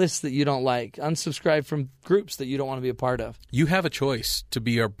 Unsubscribe from lists that you don't like. Unsubscribe from groups that you don't want to be a part of. You have a choice to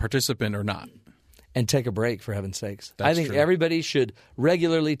be a participant or not. And take a break, for heaven's sakes. That's I think true. Everybody should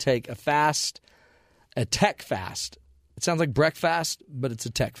regularly take a fast, a tech fast. It sounds like breakfast, but it's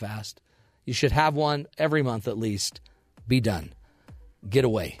a tech fast. You should have one every month at least. Be done. Get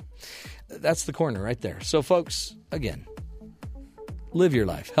away. That's the corner right there. So, folks, again, live your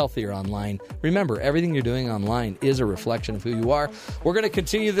life healthier online. Remember, everything you're doing online is a reflection of who you are. We're going to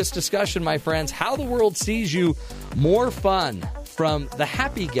continue this discussion, my friends. How the world sees you. More fun from the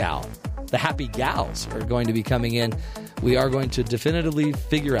Happy Gal. The Happy Gals are going to be coming in. We are going to definitively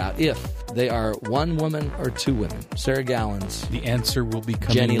figure out if they are one woman or two women. Sarah Gallons. The answer will be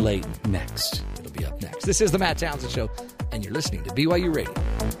coming Jenny Layton. Next. It'll be up next. This is the Matt Townsend Show, and you're listening to BYU Radio.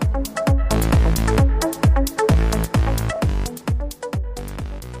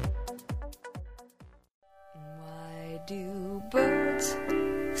 Why do birds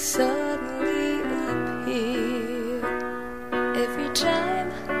suddenly appear every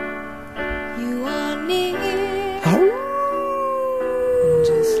time you are near?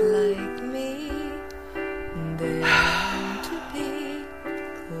 Just like me, they want to be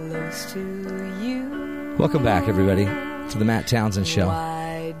close to you. Welcome back, everybody, to the Matt Townsend Show.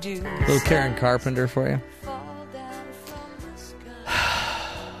 A little Karen Carpenter for you.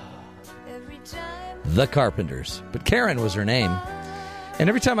 The Carpenters. But Karen was her name. And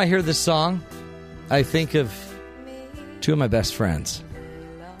every time I hear this song, I think of two of my best friends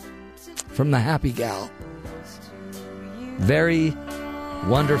from the Happy Gal. Very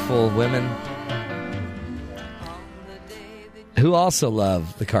wonderful women who also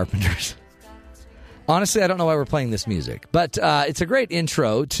love the Carpenters. Honestly, I don't know why we're playing this music, but it's a great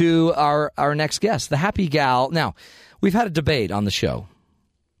intro to our next guest, the Happy Gal. Now, we've had a debate on the show.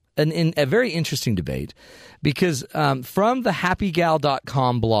 In a very interesting debate, because from the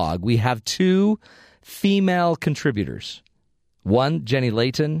happygal.com blog, we have two female contributors. One, Jenny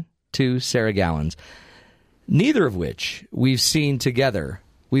Layton, two, Sarah Gallons. Neither of which we've seen together.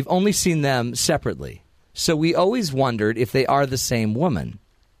 We've only seen them separately. So we always wondered if they are the same woman.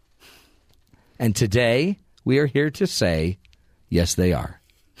 And today, we are here to say, yes, they are.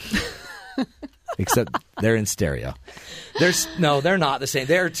 Except they're in stereo. They're not the same.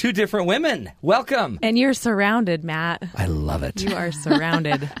 They're two different women. Welcome. And you're surrounded, Matt. I love it. You are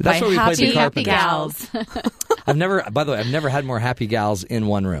surrounded That's by why we played the happy Carpenters. gals. By the way, I've never had more happy gals in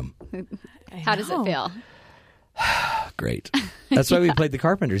one room. How does it feel? Great. That's why we played the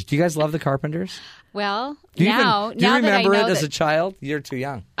Carpenters. Do you guys love the Carpenters? Well, do you now remember that I know it as a child? You're too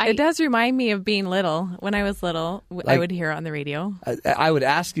young. It does remind me of being little. When I was little, I would hear it on the radio. I would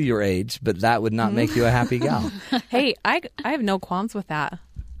ask you your age, but that would not make you a happy gal. Hey, I have no qualms with that.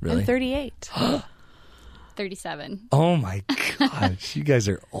 Really? I'm 38. 37. Oh, my gosh. You guys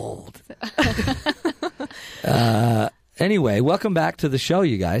are old. Anyway, welcome back to the show,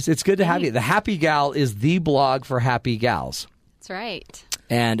 you guys. It's good to have you. The Happy Gal is the blog for happy gals. That's right.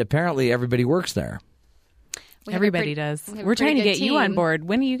 And apparently everybody works there. Everybody does. We're trying to get you on board.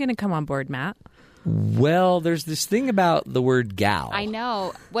 When are you going to come on board, Matt? Well, there's this thing about the word gal. I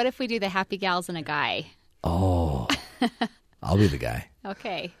know. What if we do the happy gals and a guy? Oh, I'll be the guy.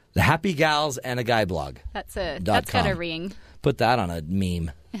 Okay. The happy gals and a guy blog. That's got a ring. Put that on a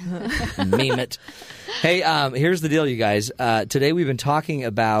meme. Meme it. Hey, here's the deal, you guys. Today we've been talking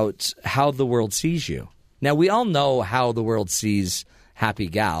about how the world sees you. Now, we all know how the world sees happy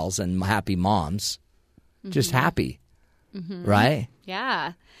gals and happy moms. Just happy, right?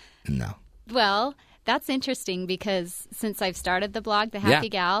 Yeah. No. Well, that's interesting because since I've started the blog, The Happy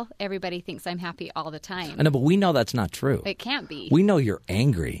Gal, everybody thinks I'm happy all the time. I know, but we know that's not true. It can't be. We know you're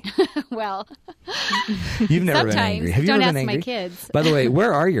angry. Well, you've never been sometimes. angry. Have you Don't ever ask been angry? my kids. By the way,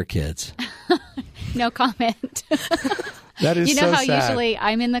 where are your kids? No comment. That is you know so how sad. Usually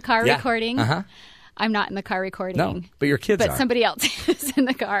I'm in the car recording? Uh-huh. I'm not in the car recording. No, but your kids are. But somebody else is in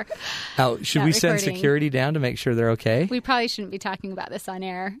the car. Oh, should we send recording. security down to make sure they're okay? We probably shouldn't be talking about this on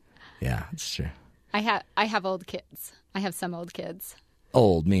air. Yeah, that's true. I have old kids. I have some old kids.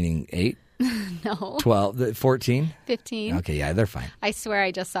 Old, meaning 8? No. 12? 14? 15. Okay, yeah, they're fine. I swear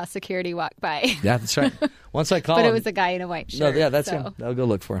I just saw security walk by. Yeah, that's right. Once I call But him, it was a guy in a white No, shirt. yeah, that's so. him. I'll go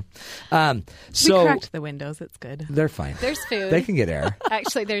look for him. We cracked the windows. It's good. They're fine. There's food. They can get air.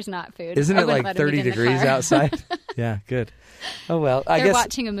 Actually, there's not food. Isn't I it wouldn't like let 'em 30 get in the degrees car. outside? Yeah, good. Oh, well, I They're guess.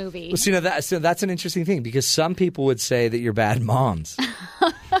 watching a movie. Well, see, so that's an interesting thing because some people would say that you're bad moms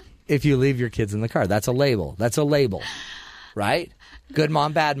if you leave your kids in the car. That's a label. That's a label, right? Good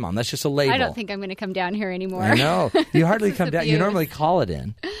mom, bad mom. That's just a label. I don't think I'm going to come down here anymore. I know. You hardly This is come down. You abuse. normally call it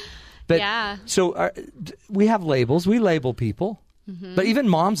in. But, Yeah. So we have labels. We label people. Mm-hmm. But even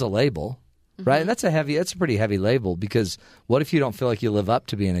mom's a label, right? And that's a pretty heavy label because what if you don't feel like you live up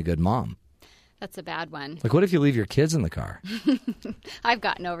to being a good mom? That's a bad one. Like, what if you leave your kids in the car? I've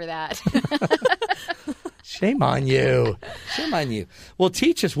gotten over that. Shame on you. Shame on you. Well,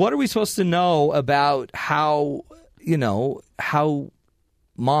 teach us. What are we supposed to know about how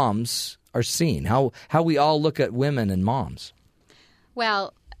moms are seen? How we all look at women and moms?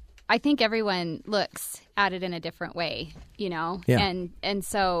 Well, I think everyone looks at it in a different way, Yeah. And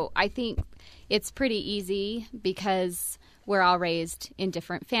so I think it's pretty easy because we're all raised in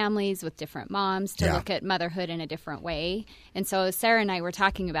different families with different moms to look at motherhood in a different way. And so as Sarah and I were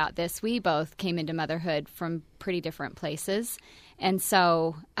talking about this, we both came into motherhood from pretty different places. And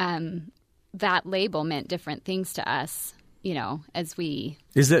so that label meant different things to us, as we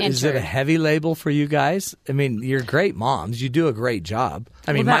Is it entered. a heavy label for you guys? I mean, you're great moms. You do a great job.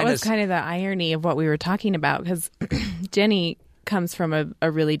 I mean, that was kind of the irony of what we were talking about because Jenny comes from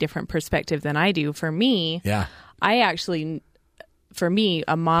a really different perspective than I do. For me, for me,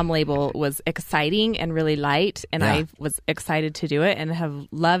 a mom label was exciting and really light, and I was excited to do it and have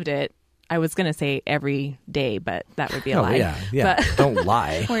loved it. I was going to say every day, but that would be a lie. Yeah. But Don't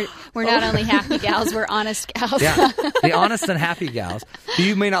lie. We're not only happy gals, we're honest gals. Yeah, the honest and happy gals.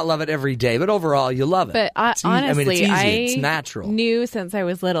 You may not love it every day, but overall, you love it. But It's honestly, it's easy. It's natural. Knew since I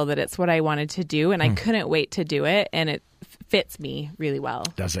was little that it's what I wanted to do, and I couldn't wait to do it, and it fits me really well.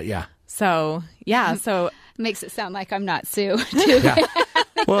 Does it? Yeah. So, yeah. So Makes it sound like I'm not Sue, too. Yeah.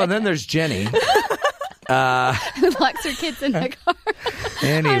 Well, and then there's Jenny. Who locks her kids in the car.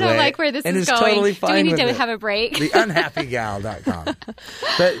 Anyway, I don't like where this and is it's going. Totally Do fine we need with to it. have a break? TheUnhappyGal.com.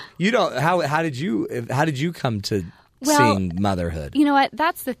 But you don't. How did you come to seeing motherhood? You know what?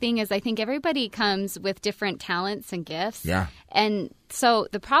 That's the thing is I think everybody comes with different talents and gifts. Yeah. And so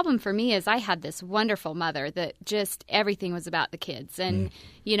the problem for me is I had this wonderful mother that just everything was about the kids and,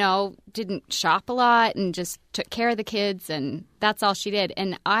 didn't shop a lot and just took care of the kids and that's all she did.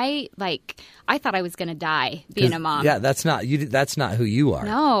 And I thought I was going to die being a mom. Yeah, that's not who you are.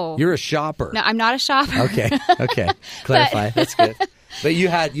 No. You're a shopper. No, I'm not a shopper. Okay. Clarify. That's good. But you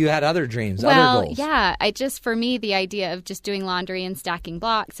had other dreams, other goals. Yeah. For me, the idea of just doing laundry and stacking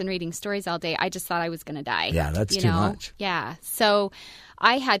blocks and reading stories all day, I just thought I was going to die. Yeah, that's too much. Yeah. So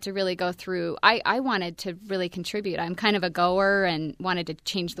I had to really go through, I wanted to really contribute. I'm kind of a goer and wanted to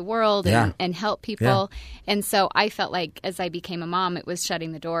change the world and help people. Yeah. And so I felt like as I became a mom, it was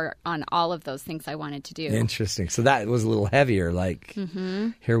shutting the door on all of those things I wanted to do. Interesting. So that was a little heavier,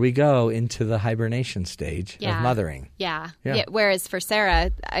 here we go into the hibernation stage of mothering. Yeah. Whereas for Sarah,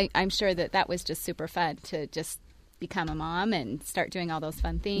 I'm sure that was just super fun to just become a mom and start doing all those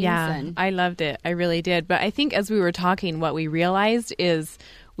fun things. Yeah, I loved it. I really did. But I think as we were talking, what we realized is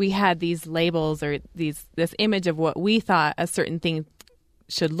we had these labels or this image of what we thought a certain thing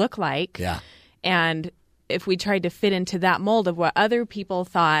should look like. Yeah. And if we tried to fit into that mold of what other people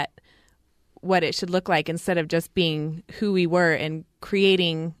thought what it should look like instead of just being who we were and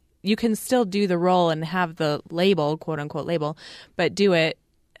creating. You can still do the role and have the label, quote unquote label, but do it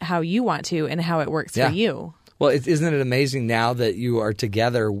how you want to and how it works for you. Well, isn't it amazing now that you are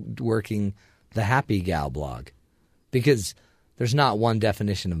together working the Happy Gal blog? Because there's not one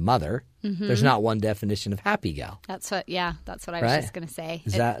definition of mother. Mm-hmm. There's not one definition of happy gal. That's what I was just going to say.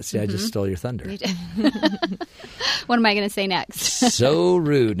 I just stole your thunder. What am I going to say next? So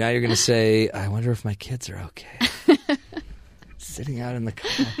rude. Now you're going to say, I wonder if my kids are okay. Sitting out in the car.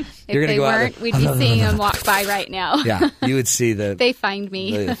 If they weren't, we'd be seeing them walk by right now. Yeah, you would see they find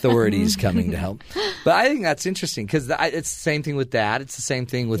me. The authorities coming to help. But I think that's interesting because it's the same thing with dad. It's the same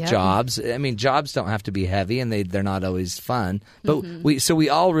thing with jobs. I mean, jobs don't have to be heavy and they're not always fun. But we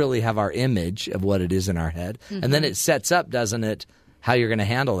all really have our image of what it is in our head. Mm-hmm. And then it sets up, doesn't it, how you're going to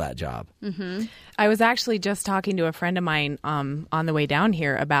handle that job. Mm-hmm. I was actually just talking to a friend of mine on the way down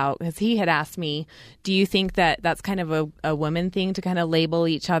here because he had asked me, do you think that that's kind of a woman thing to kind of label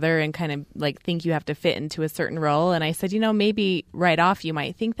each other and kind of like think you have to fit into a certain role? And I said, maybe right off you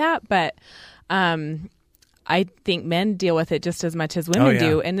might think that, but I think men deal with it just as much as women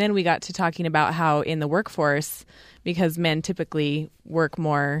do. And then we got to talking about how in the workforce, because men typically work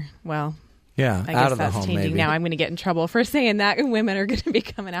more, I guess out of that's the home, changing maybe. now. I'm going to get in trouble for saying that, and women are going to be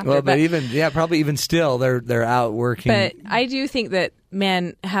coming after. Well, but probably even still, they're out working. But I do think that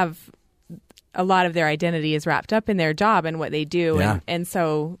men have a lot of their identity is wrapped up in their job and what they do, and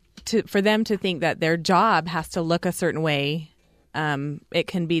so for them to think that their job has to look a certain way. It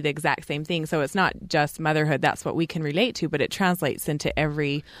can be the exact same thing. So it's not just motherhood. That's what we can relate to, but it translates into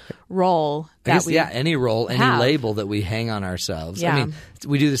every role any role, any label that we hang on ourselves. Yeah. I mean,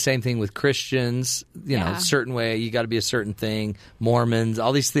 we do the same thing with Christians, a certain way. You got to be a certain thing. Mormons,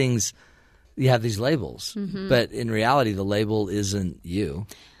 all these things, you have these labels. Mm-hmm. But in reality, the label isn't you.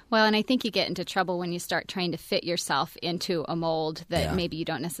 Well, and I think you get into trouble when you start trying to fit yourself into a mold that maybe you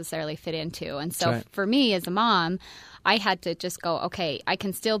don't necessarily fit into. And so for me as a mom, I had to just go, okay, I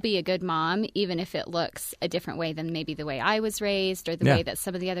can still be a good mom even if it looks a different way than maybe the way I was raised or the way that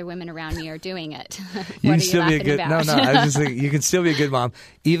some of the other women around me are doing it. You can still be a good about? No, I was just thinking, you can still be a good mom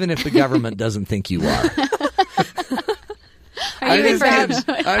even if the government doesn't think you are.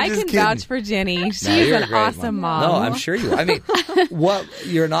 I can vouch for Jenny. She's an awesome mom. No, I'm sure you are. I mean,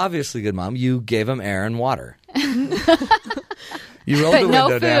 you're an obviously good mom. You gave them air and water. You rolled the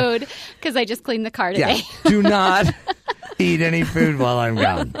window down. No food, because I just cleaned the car today. Yeah. Do not eat any food while I'm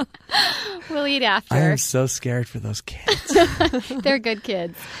gone. We'll eat after. I am so scared for those kids. They're good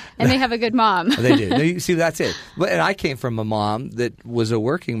kids, and they have a good mom. They do. No, see, that's it. And I came from a mom that was a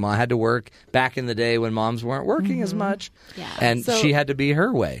working mom. I had to work back in the day when moms weren't working as much, and she had to be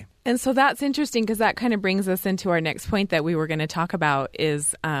her way. And so that's interesting because that kind of brings us into our next point that we were going to talk about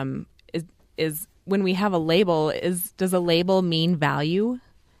is when we have a label, does a label mean value?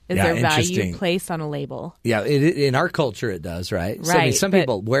 Is there value placed on a label? Yeah, in our culture it does, right? Right. So, I mean, some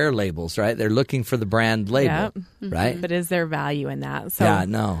people wear labels, right? They're looking for the brand label, right? But is there value in that? So, yeah,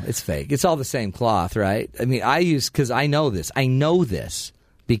 no, it's fake. It's all the same cloth, right? I mean, because I know this. I know this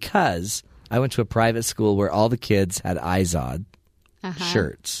because I went to a private school where all the kids had IZOD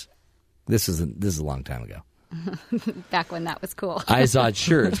shirts. This is a long time ago. Back when that was cool. IZOD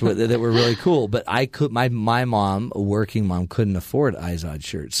shirts that were really cool, but my mom, a working mom, couldn't afford IZOD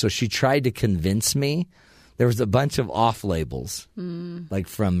shirts, so she tried to convince me. There was a bunch of off labels, like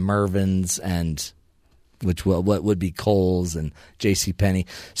from Mervyn's and what would be Kohl's and JCPenney.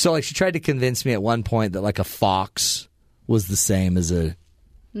 So like she tried to convince me at one point that like a Fox was the same as an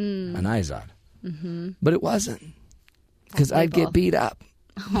IZOD, but it wasn't because I'd get beat up.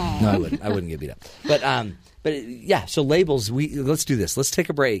 Oh. No, I wouldn't get beat up, But yeah, so labels. Let's do this. Let's take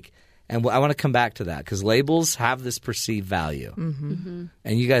a break, and I want to come back to that because labels have this perceived value, and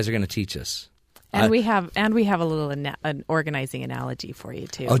you guys are going to teach us. And we have a little an organizing analogy for you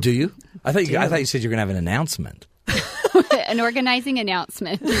too. Oh, do you? I thought you said you were going to have an announcement. An organizing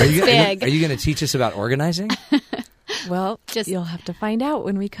announcement. Are you going to teach us about organizing? Well, you'll have to find out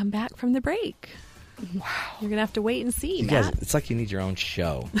when we come back from the break. Wow, you're going to have to wait and see. You guys, it's like you need your own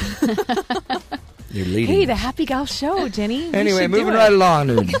show. You're leading. Hey, the Happy Gal Show, Jenny. Anyway, moving right along.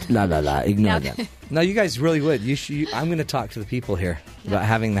 Ignore that. No, you guys really would. I'm going to talk to the people here about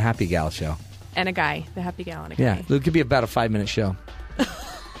having the Happy Gal Show. And a guy. The Happy Gal and a guy. Yeah, it could be about a 5-minute show.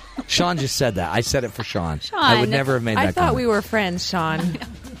 Sean just said that. I said it for Sean. Sean, I would never have made that comment. I thought we were friends, Sean.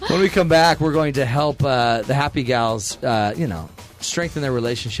 When we come back, we're going to help the Happy Gals, strengthen their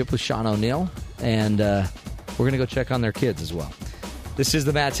relationship with Sean O'Neill. And we're going to go check on their kids as well. This is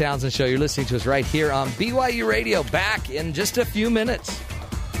the Matt Townsend Show. You're listening to us right here on BYU Radio. Back in just a few minutes.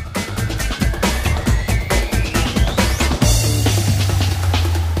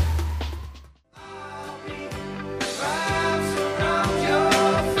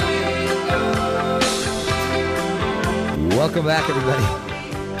 Welcome back,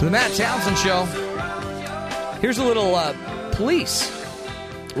 everybody, to the Matt Townsend Show. Here's a little police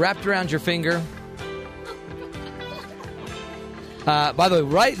wrapped around your finger. By the way,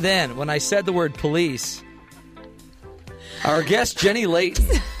 right then, when I said the word police, our guest, Jenny Layton,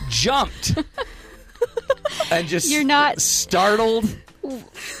 jumped and just You're not startled.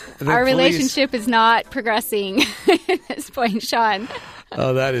 Our relationship is not progressing at this point, Sean.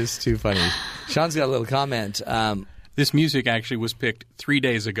 Oh, that is too funny. Sean's got a little comment. This music actually was picked 3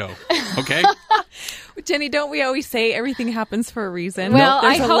 days ago. Okay? Jenny, don't we always say everything happens for a reason? Well,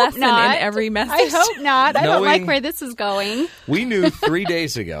 There's I a hope lesson not. in every message. I hope not. I don't like Knowing- where this is going. We knew 3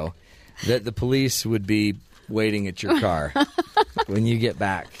 days ago that the police would be waiting at your car when you get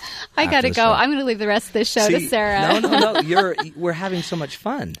back. I after got to the go. show. I'm going to leave the rest of this show to See, Sarah. No. We're having so much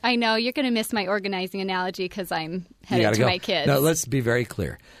fun. I know. You're going to miss my organizing analogy because I'm You headed gotta to go. my kids. No, let's be very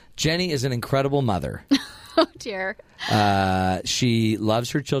clear. Jenny is an incredible mother. Oh, dear. She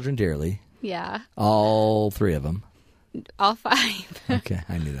loves her children dearly. Yeah. All 3 of them. All 5. Okay,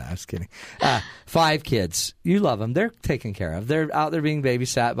 I knew that. I was kidding. 5 kids. You love them. They're taken care of. They're out there being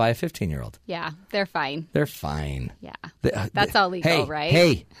babysat by a 15-year-old. Yeah. They're fine. They're fine. Yeah. That's all legal, right?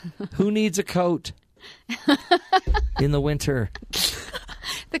 Hey, who needs a coat in the winter?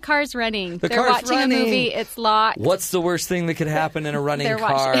 The car's running. The They're car's watching running. a movie. It's locked. What's the worst thing that could happen in a running They're car?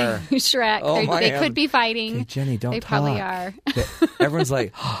 watching Shrek. Oh, my They heavens. could be fighting. Okay, Jenny, don't They talk. probably are. Everyone's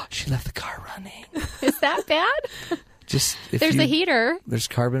like, oh, she left the car running. Is that bad? Just if There's a heater. There's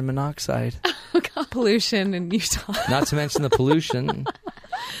carbon monoxide. Pollution in Utah. Not to mention the pollution.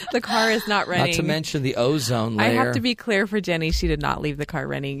 The car is not running. Not to mention the ozone layer. I have to be clear for Jenny. She did not leave the car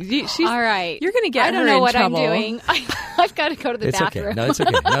running. She's, All right. You're going to get I don't her know in what trouble. I'm doing. I've got to go to the It's bathroom. okay. No, it's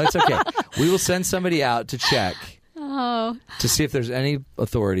okay. No, it's okay. We will send somebody out to check Oh. to see if there's any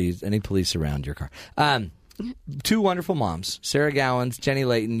authorities, any police around your car. 2 wonderful moms, Sarah Gowans, Jenny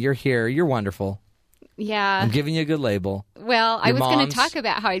Layton. You're here. You're wonderful. Yeah. I'm giving you a good label. Well, I Your was going moms. to talk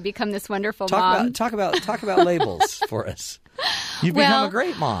about how I'd become this wonderful mom. Talk about labels for us. You've become a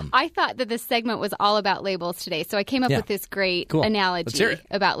great mom. I thought that this segment was all about labels today, so I came up Yeah. with this great Cool. Let's hear analogy it.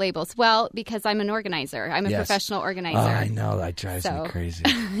 about labels. Well, because I'm an organizer. I'm a Yes. professional organizer. Oh, I know. That drives So- me crazy.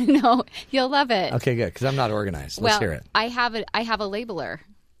 No, you'll love it. Okay, good, because I'm not organized. Let's well, hear it. I have a labeler.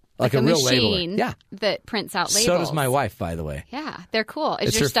 Like a real machine labeler. Yeah. that prints out labels. So does my wife, by the way. Yeah, they're cool. Is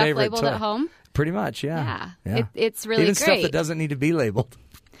It's your her stuff favorite labeled toy. at home? Pretty much, yeah. It's really Even great. stuff that doesn't need to be labeled.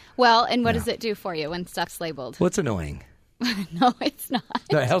 Well, and what does it do for you when stuff's labeled? What's annoying? No, it's not.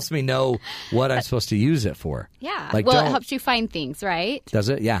 No, it helps me know what I'm supposed to use it for. Yeah. Like, well, it don't- helps you find things, right? Does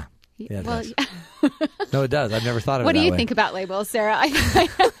it? Yeah. Yeah, it well, does. No, it does. I've never thought of what it do that you way. think about labels, Sarah?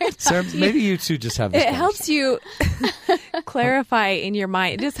 Sarah, maybe you two just have this It conversation. helps you clarify in your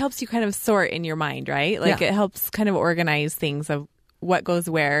mind. It just helps you kind of sort in your mind, right? Like Yeah. it helps kind of organize things of what goes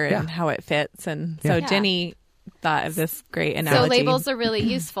where and Yeah. how it fits. And so Yeah. Jenny thought of this great So analogy. labels are really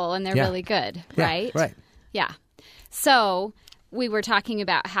useful and they're Yeah. really good, Yeah, right? right. Yeah. So we were talking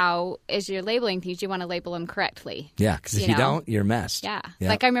about how, as you're labeling things, you want to label them correctly. Yeah, because if You you know? don't, you're messed. Yeah.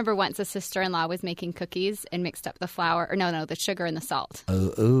 Like I remember once a sister-in-law was making cookies and mixed up the flour, or no, the sugar and the salt.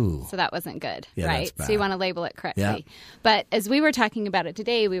 Ooh. So that wasn't good, Yeah, right? that's So you bad. want to label it correctly. Yeah. But as we were talking about it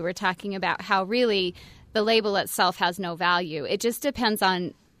today, we were talking about how really the label itself has no value. It just depends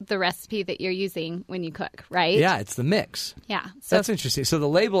on the recipe that you're using when you cook, right? Yeah, it's the mix. Yeah. So That's interesting. So the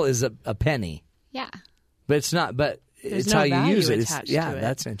label is a penny, yeah. but it's not. But There's it's no how you value use it. attached Yeah, to it.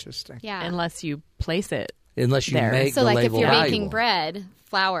 that's interesting. Yeah. unless you place it. Unless you There. make So the like if label you're valuable. making bread,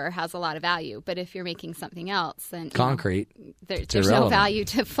 flour has a lot of value. But if you're making something else, then Concrete, there's irrelevant. no value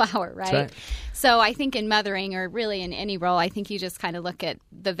to flour, right? right. So I think in mothering, or really in any role, I think you just kind of look at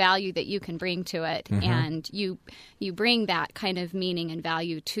the value that you can bring to it, Mm-hmm. and you bring that kind of meaning and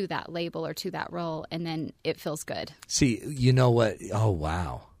value to that label or to that role, and then it feels good. See, you know what? Oh,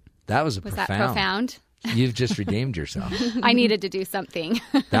 wow. That was Was that profound? You've just redeemed yourself. I needed to do something.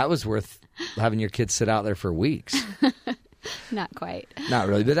 That was worth having your kids sit out there for weeks. Not quite. Not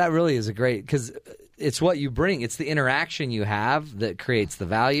really, but that really is a great, because it's what you bring. It's the interaction you have that creates the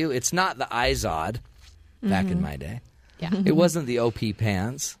value. It's not the iZod back in my day. Yeah. It wasn't the OP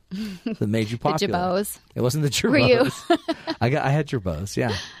pants that made you The popular. Jabos. It wasn't the Jabos. Were you? I had Jabos, yeah.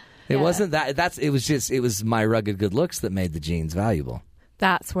 It Yeah. wasn't that. It was my rugged good looks that made the jeans valuable.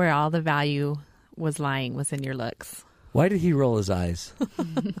 That's where all the value was in your looks. Why did he roll his eyes?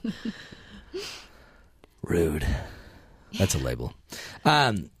 Rude. That's a label.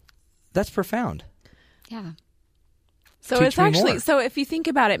 That's profound. Yeah. So Teach it's me actually, more. so if you think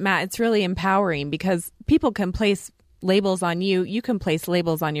about it, Matt, it's really empowering because people can place labels on you, you can place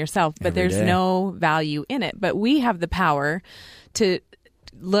labels on yourself, but Every there's day. no value in it. But we have the power to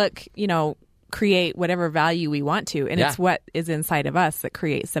look, create whatever value we want to. And it's what is inside of us that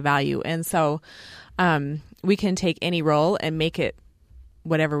creates the value. And so we can take any role and make it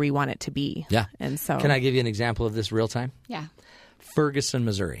whatever we want it to be. Yeah. And so, can I give you an example of this real time? Yeah. Ferguson,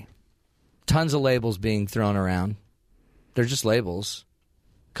 Missouri. Tons of labels being thrown around. They're just labels.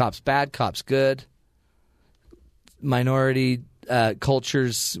 Cops bad, cops good. Minority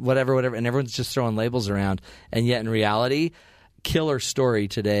cultures, whatever, and everyone's just throwing labels around. And yet, in reality, killer story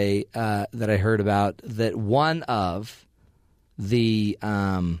today that I heard about, that one of the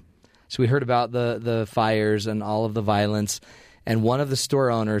so we heard about the fires and all of the violence, and one of the store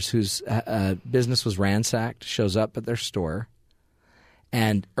owners whose business was ransacked shows up at their store,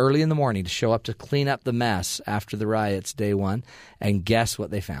 and early in the morning to show up to clean up the mess after the riots, day one, and guess what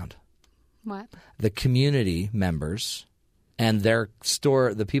they found? What? The community members and their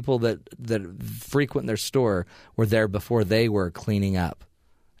store, the people that frequent their store, were there before they were cleaning up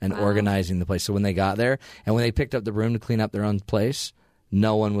and organizing the place. So when they got there and when they picked up the broom to clean up their own place,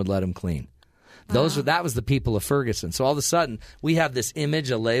 no one would let them clean. That was the people of Ferguson. So all of a sudden, we have this image,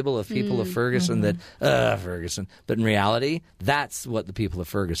 a label of people of Ferguson that, Ferguson. But in reality, that's what the people of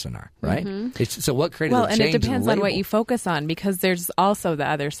Ferguson are, right? So what created the change? Well, and it depends on what you focus on, because there's also the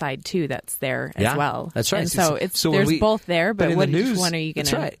other side, too, that's there as well. That's right. And so there's both there, but which one are you going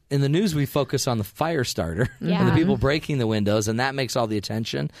to... That's right. In the news, we focus on the fire starter and the people breaking the windows, and that makes all the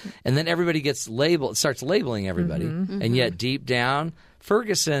attention. And then everybody gets labeled, starts labeling everybody. And yet deep down,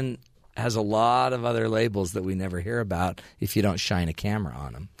 Ferguson has a lot of other labels that we never hear about if you don't shine a camera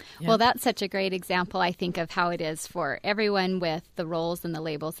on them. Yeah. Well, that's such a great example, I think, of how it is for everyone with the roles and the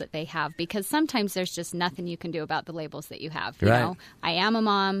labels that they have, because sometimes there's just nothing you can do about the labels that you have. You know, I am a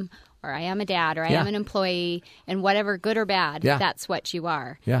mom, or I am a dad, or I am an employee, and whatever, good or bad, that's what you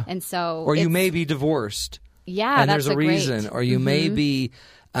are. Yeah. And so, or you may be divorced. Yeah, and that's there's a reason. Or you may be...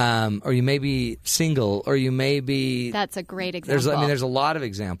 or you may be single, or you may be... That's a great example. There's a lot of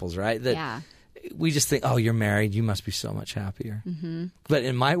examples, right? That we just think, oh, you're married, you must be so much happier. But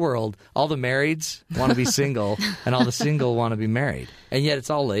in my world, all the marrieds want to be single, and all the single want to be married. And yet it's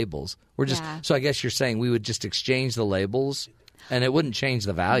all labels. We're just So I guess you're saying we would just exchange the labels, and it wouldn't change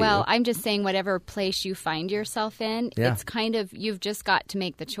the value. Well, I'm just saying whatever place you find yourself in, it's kind of, you've just got to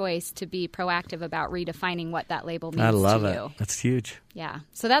make the choice to be proactive about redefining what that label means to you. I love it. That's huge. Yeah.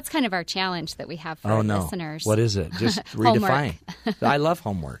 So that's kind of our challenge that we have for our listeners. What is it? Just redefine. I love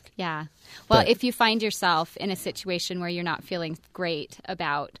homework. Yeah. Well, if you find yourself in a situation where you're not feeling great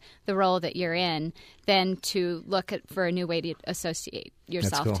about the role that you're in, then to look for a new way to associate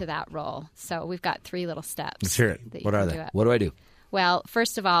yourself to that role. So we've got 3 little steps. Let's hear it. What are they? What do I do? Well,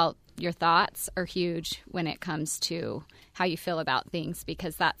 first of all, your thoughts are huge when it comes to how you feel about things,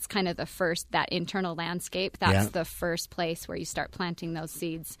 because that's kind of the first, that internal landscape, that's the first place where you start planting those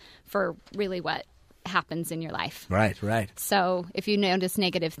seeds for really what happens in your life. Right. So if you notice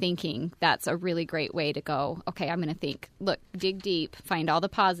negative thinking, that's a really great way to go, okay, I'm going to think, look, dig deep, find all the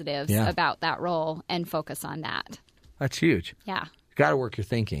positives about that role and focus on that. That's huge. Yeah. You got to work your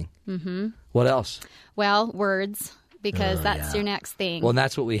thinking. What else? Well, words, because that's your next thing. Well, and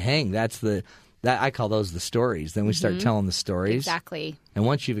that's what we hang. I call those the stories. Then we start telling the stories. Exactly. And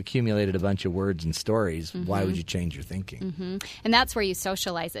once you've accumulated a bunch of words and stories, why would you change your thinking? And that's where you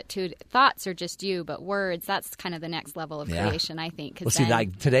socialize it, too. Thoughts are just you, but words, that's kind of the next level of creation, I think. Well, see,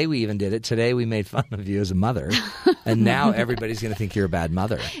 today we even did it. Today we made fun of you as a mother, and now everybody's going to think you're a bad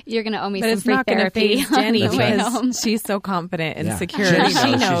mother. You're going to owe me some free therapy on Jenny the way home. She's so confident and secure.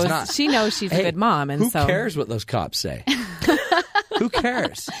 She knows she's a good mom. And who cares what those cops say? Who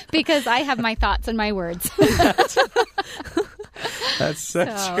cares? Because I have my thoughts and my words. That's so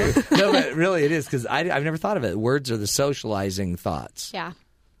true. No, but really it is, because I've never thought of it. Words are the socializing thoughts. Yeah.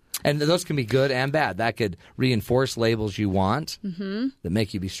 And those can be good and bad. That could reinforce labels you want that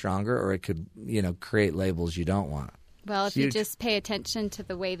make you be stronger, or it could, create labels you don't want. Well, if you just pay attention to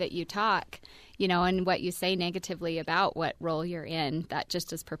the way that you talk, and what you say negatively about what role you're in, that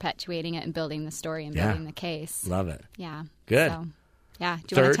just is perpetuating it and building the story and building the case. Love it. Yeah. Good. So, yeah.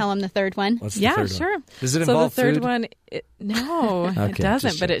 Do you want to tell them the third one? What's the third sure. One? Does it involve food? So the third food? one, it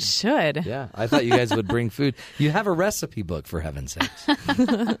doesn't, but it should. Yeah. I thought you guys would bring food. You have a recipe book, for heaven's sakes.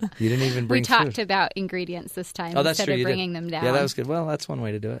 You didn't even bring food. We talked about ingredients this time instead of bringing them down. Yeah, that was good. Well, that's one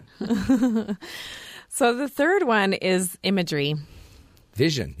way to do it. So the third one is imagery.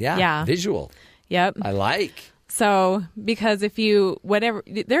 Vision. Yeah. Visual. Yep. I like. So, because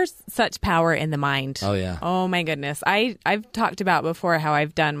there's such power in the mind. Oh, yeah. Oh, my goodness. I've talked about before how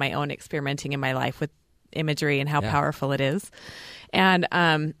I've done my own experimenting in my life with imagery and how powerful it is. And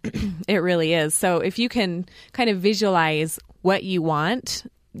it really is. So if you can kind of visualize what you want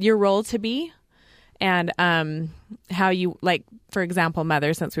your role to be, and how you, like, for example,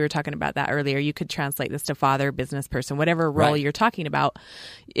 mother, since we were talking about that earlier, you could translate this to father, business person, whatever role you're talking about.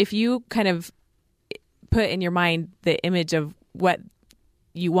 If you kind of put in your mind the image of what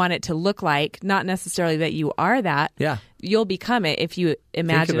you want it to look like, not necessarily that you are that, you'll become it. If you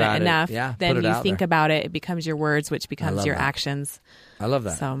imagine it enough, then you think about it, it becomes your words, which becomes your actions. I love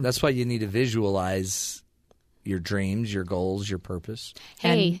that. So, that's why you need to visualize your dreams, your goals, your purpose.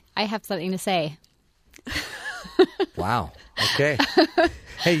 Hey, I have something to say. Wow. Okay.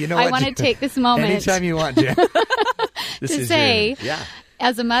 Hey, you know what? I want to take this moment. Anytime you want, Jen. To say,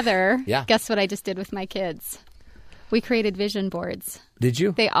 as a mother, guess what I just did with my kids? We created vision boards. Did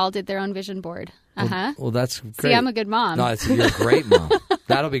you? They all did their own vision board. Well, that's great. See, I'm a good mom. No, you're a great mom.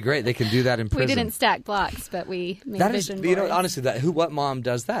 That'll be great. They can do that in prison. We didn't stack blocks, but we made vision boards. You know, honestly, what mom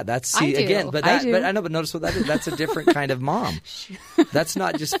does that? I do. Again, but I know, but notice what that is. That's a different kind of mom. That's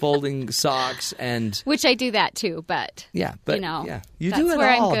not just folding socks and. Which I do that too, but you do it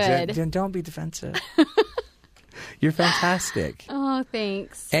where all. I'm good. Jen, don't be defensive. You're fantastic. Oh,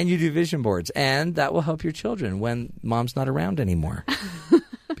 thanks. And you do vision boards, and that will help your children when mom's not around anymore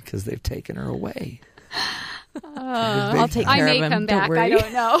because they've taken her away. I'll take care of him. I may come back. I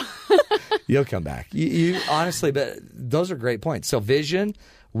don't know. You'll come back. You honestly, but those are great points. So vision,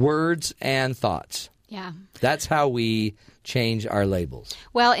 words, and thoughts. Yeah. That's how we change our labels.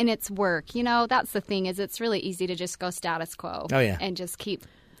 Well, and it's work. You know, that's the thing is it's really easy to just go status quo. Oh, yeah. And just keep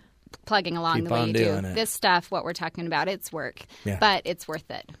plugging along the way you do. This stuff, what we're talking about, it's work. Yeah. But it's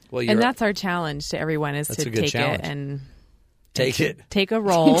worth it. Well, and that's our challenge to everyone is to take it and... Take a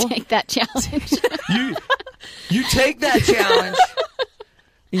role. Take that challenge. You take that challenge.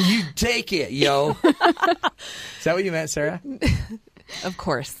 And you take it, yo. Is that what you meant, Sarah? Of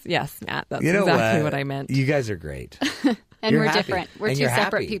course. Yes, Matt. That's exactly what I meant. You guys are great. And we're different. We're two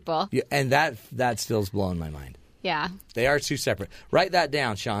separate people. And that still's blowing my mind. Yeah. They are two separate. Write that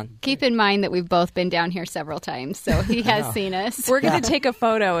down, Sean. Keep in mind that we've both been down here several times, so he has seen us. We're going to take a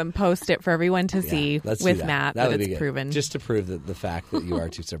photo and post it for everyone to see with Matt that it's proven. Just to prove the fact that you are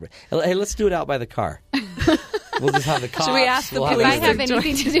two separate. Hey, let's do it out by the car. We'll just have the cops. Should we ask the police? If I have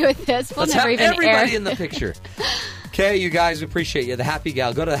anything to do with this, we'll never even everybody in the picture. Okay, you guys, we appreciate you. The Happy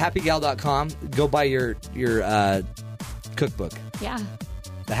Gal. Go to happygal.com. Go buy your cookbook. Yeah.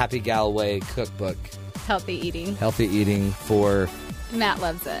 The Happy Gal Way cookbook. Healthy eating. Healthy eating for... Matt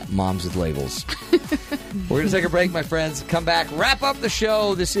loves it. Moms with labels. We're going to take a break, my friends. Come back, wrap up the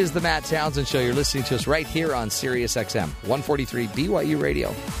show. This is the Matt Townsend Show. You're listening to us right here on Sirius XM, 143 BYU Radio.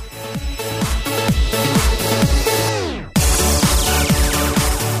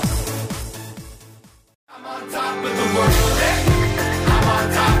 I'm on top of the world. I'm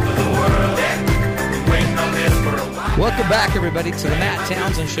on top of the world. Been waiting on this for a while. Welcome back, everybody, to the Matt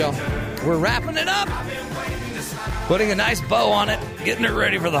Townsend Show. We're wrapping it up, putting a nice bow on it, getting it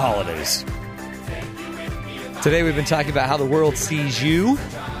ready for the holidays. Today we've been talking about how the world sees you.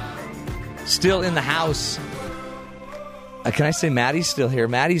 Still in the house. Can I say Maddie's still here?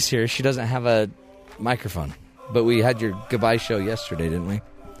 Maddie's here. She doesn't have a microphone. But we had your goodbye show yesterday, didn't we?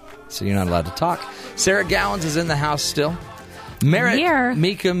 So you're not allowed to talk. Sarah Gowans is in the house still. Merritt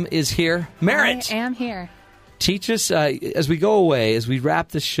Meekum is here. Merritt! I am here. Teach us, as we go away, as we wrap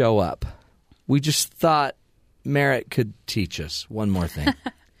this show up, we just thought Merritt could teach us one more thing.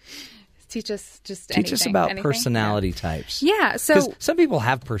 Teach us just anything. Teach us about personality types. Yeah, so... Because some people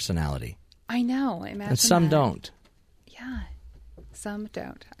have personality. I know, imagine and some that. Don't. Yeah, some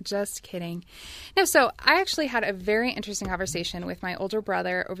don't. Just kidding. No, so I actually had a very interesting conversation with my older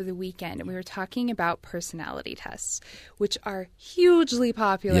brother over the weekend, and we were talking about personality tests, which are hugely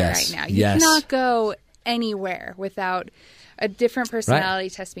popular right now. You cannot go anywhere without a different personality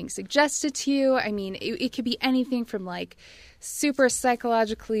test being suggested to you. I mean, it could be anything from like super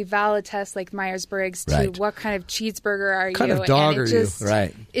psychologically valid tests like Myers-Briggs to what kind of cheeseburger are you? What kind of dog are you?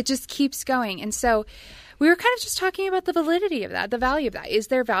 Right. It just keeps going. And so we were kind of just talking about the validity of that, the value of that. Is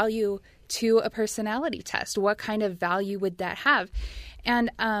there value to a personality test? What kind of value would that have? And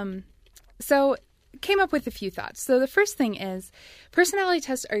so came up with a few thoughts. So the first thing is personality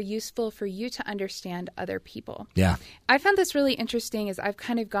tests are useful for you to understand other people. Yeah. I found this really interesting as I've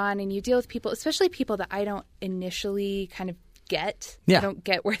kind of gone and you deal with people, especially people that I don't initially kind of get. Yeah. I don't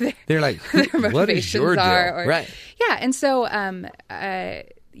get where their like, motivations what is your deal? Or, right. Yeah. And so,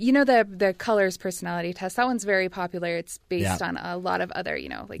 you know, the colors personality test, that one's very popular. It's based on a lot of other,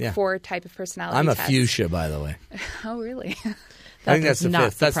 4 type of personality tests. I'm a fuchsia, by the way. Oh, really? That does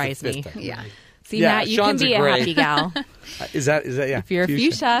not surprise me. Yeah. See, Matt, you Sean's can be a gray. happy gal. Is that yeah? If you're a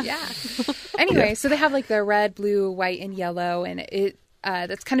fuchsia. Yeah. Anyway, so they have like the red, blue, white, and yellow, and it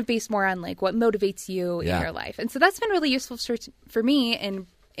that's kind of based more on like what motivates you in your life. And so that's been really useful for me in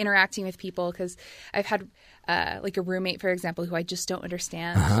interacting with people, because I've had like a roommate, for example, who I just don't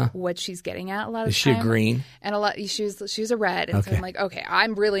understand what she's getting at a lot of the time. Is she a green? And she's a red. And so I'm like, okay,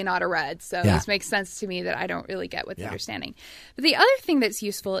 I'm really not a red. So this makes sense to me that I don't really get what's understanding. But the other thing that's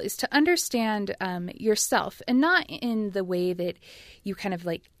useful is to understand yourself, and not in the way that you kind of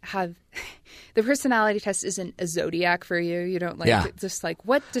like have the personality test isn't a zodiac for you. You don't like just like,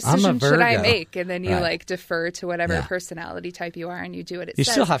 what decision should I make? And then you like defer to whatever personality type you are, and you do what it says.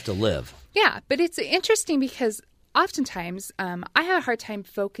 You still have to live. Yeah, but it's interesting because oftentimes I have a hard time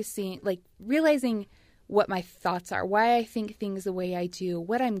focusing, like realizing what my thoughts are, why I think things the way I do,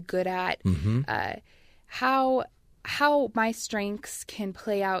 what I'm good at, how my strengths can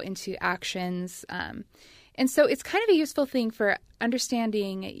play out into actions. And so it's kind of a useful thing for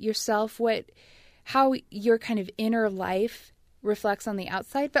understanding yourself, how your kind of inner life reflects on the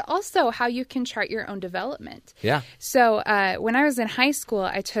outside, but also how you can chart your own development. Yeah. So when I was in high school,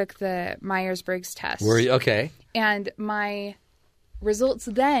 I took the Myers-Briggs test. Were you okay? And my results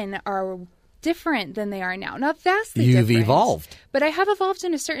then are different than they are now. Not vastly You've different. evolved. But I have evolved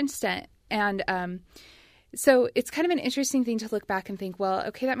in a certain extent. And so it's kind of an interesting thing to look back and think, well,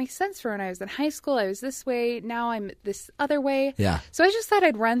 okay, that makes sense. For when I was in high school, I was this way. Now I'm this other way. Yeah. So I just thought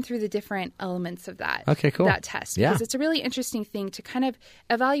I'd run through the different elements of that. Okay, cool. That test. Yeah. Because it's a really interesting thing to kind of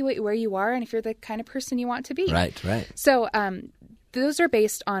evaluate where you are and if you're the kind of person you want to be. Right, right. So those are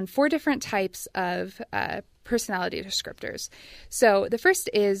based on 4 different types of personality descriptors. So the first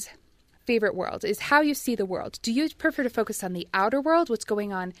is favorite world, is how you see the world. Do you prefer to focus on the outer world, what's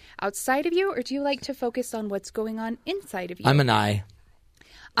going on outside of you, or do you like to focus on what's going on inside of you? I'm an I.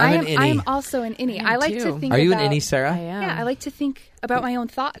 I'm an innie. I am also an innie. I like to think. Are you about, an innie, Sarah? I am. Yeah, I like to think about my own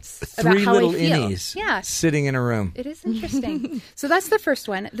thoughts. 3 about how little I feel. innies Yeah. sitting in a room. It is interesting. So that's the first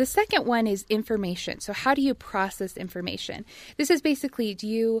one. The second one is information. So how do you process information? This is basically, do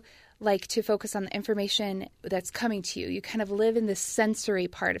you like to focus on the information that's coming to you? You kind of live in the sensory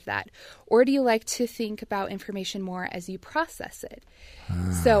part of that. Or do you like to think about information more as you process it?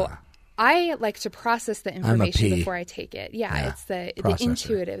 So I like to process the information before I take it. Yeah, it's the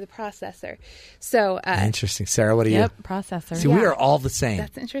intuitive, the processor. So interesting. Sarah, what are you? Yep, processor. See, we are all the same.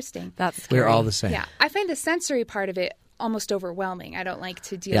 That's interesting. That's scary. We're all the same. Yeah, I find the sensory part of it almost overwhelming. I don't like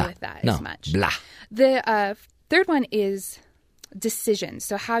to deal with that as much. Blah. The third one is decisions.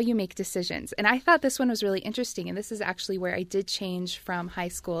 So how you make decisions. And I thought this one was really interesting. And this is actually where I did change from high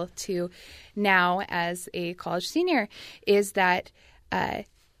school to now as a college senior, is that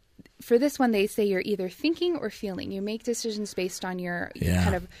for this one, they say you're either thinking or feeling. You make decisions based on your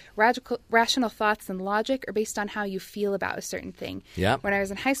kind of rational thoughts and logic, or based on how you feel about a certain thing. Yep. When I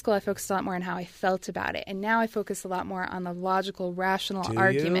was in high school, I focused a lot more on how I felt about it. And now I focus a lot more on the logical, rational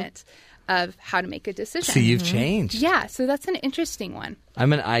argument of how to make a decision. So you've changed. Yeah, so that's an interesting one.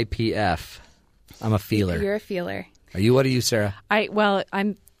 I'm an IPF. I'm a feeler. You're a feeler. What are you, Sarah?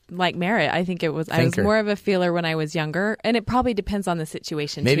 I'm like Merritt. I think I was more of a feeler when I was younger, and it probably depends on the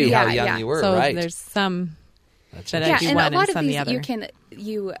situation Maybe too. how young you were, so right? there's some that Yeah, I do and one a lot and some of these the other.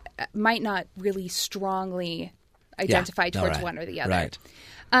 you might not really strongly identify towards one or the other.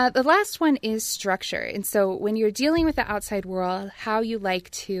 Right. The last one is structure. And so when you're dealing with the outside world, how you like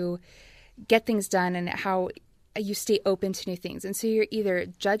to get things done and how you stay open to new things. And so you're either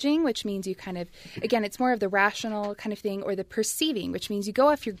judging, which means you kind of, again, it's more of the rational kind of thing, or the perceiving, which means you go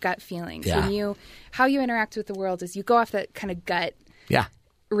off your gut feelings. Yeah. How you interact with the world is you go off that kind of gut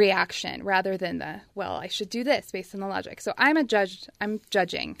reaction rather than I should do this based on the logic. So I'm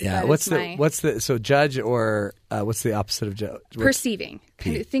judging. Yeah. So judge, or what's the opposite of judge? Perceiving.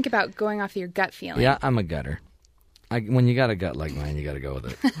 Kind of think about going off your gut feeling. Yeah, I'm a gutter. When you got a gut like mine, you got to go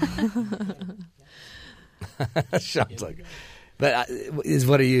with it. Sounds like. But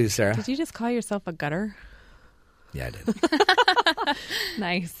what are you, Sarah? Did you just call yourself a gutter? Yeah, I did.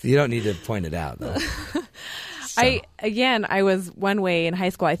 Nice. You don't need to point it out, though. So. I was one way in high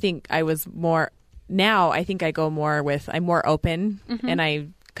school. I think I was more. Now I think I go more with. I'm more open, and I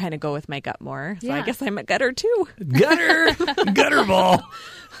kind of go with my gut more. So I guess I'm a gutter too. Gutter ball.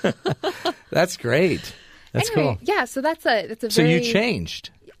 That's great. That's cool. Yeah, so that's a So very... you changed.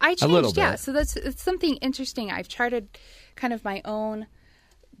 I changed, a little bit. Yeah. So it's something interesting. I've charted kind of my own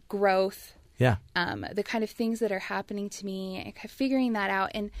growth. Yeah. The kind of things that are happening to me, and kind of figuring that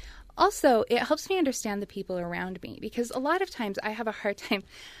out. And also, it helps me understand the people around me, because a lot of times I have a hard time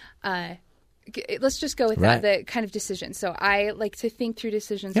let's just go with that, the kind of decision. So I like to think through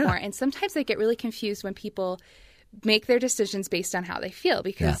decisions more. And sometimes I get really confused when people make their decisions based on how they feel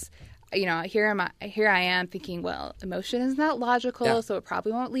because here I am thinking, well, emotion is not logical, so it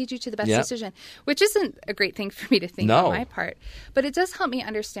probably won't lead you to the best decision, which isn't a great thing for me to think on my part. But it does help me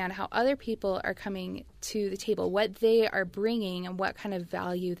understand how other people are coming to the table, what they are bringing, and what kind of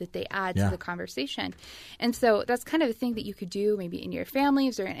value that they add to the conversation. And so that's kind of a thing that you could do maybe in your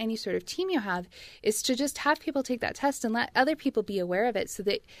families or in any sort of team you have, is to just have people take that test and let other people be aware of it so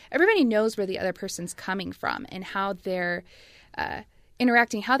that everybody knows where the other person's coming from and how they're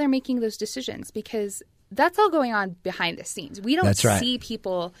interacting, how they're making those decisions, because that's all going on behind the scenes. We don't see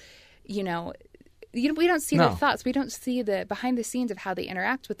people, we don't see their thoughts. We don't see the behind the scenes of how they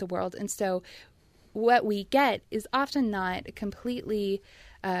interact with the world. And so what we get is often not completely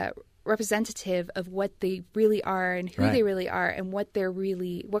representative of what they really are and who they really are and what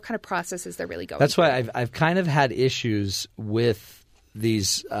kind of processes they're really going through. That's why I've kind of had issues with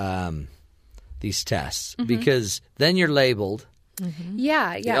these tests because then you're labeled. Mm-hmm.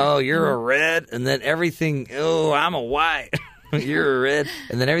 Yeah. Oh, you're a red, and then everything. Oh, I'm a white. You're a red,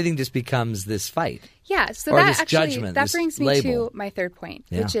 and then everything just becomes this fight. Yeah. So or that this actually judgment, that this brings me label. to my third point,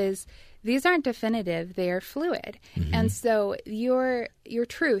 which is these aren't definitive; they are fluid. And so your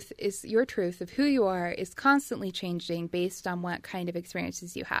truth of who you are is constantly changing based on what kind of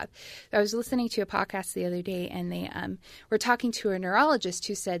experiences you have. I was listening to a podcast the other day, and they were talking to a neurologist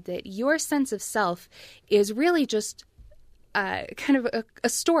who said that your sense of self is really just kind of a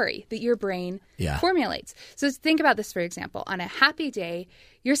story that your brain formulates. So think about this, for example. On a happy day,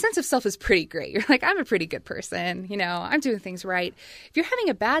 your sense of self is pretty great. You're like, I'm a pretty good person. I'm doing things right. If you're having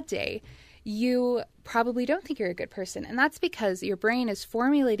a bad day, you probably don't think you're a good person. And that's because your brain is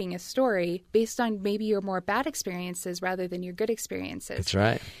formulating a story based on maybe your more bad experiences rather than your good experiences. That's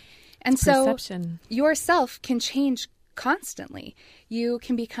right. And Perception. So yourself can change constantly. You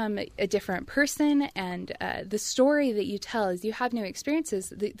can become a different person, and the story that you tell as you have new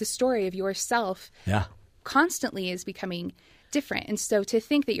experiences, the story of yourself constantly is becoming different. And so to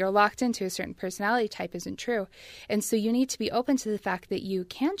think that you're locked into a certain personality type isn't true. And so you need to be open to the fact that you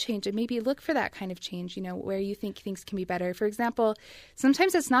can change and maybe look for that kind of change, where you think things can be better. For example,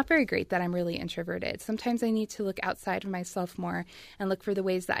 sometimes it's not very great that I'm really introverted. Sometimes I need to look outside of myself more and look for the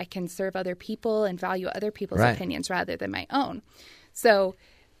ways that I can serve other people and value other people's opinions rather than my own. So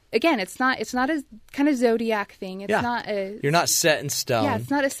again, it's not a kind of zodiac thing. It's not you're not set in stone. Yeah, it's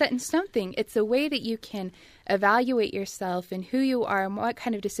not a set in stone thing. It's a way that you can evaluate yourself and who you are and what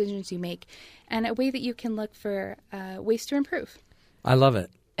kind of decisions you make, and a way that you can look for ways to improve. I love it.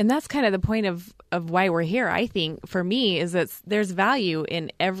 And that's kind of the point of why we're here, I think, for me, is that there's value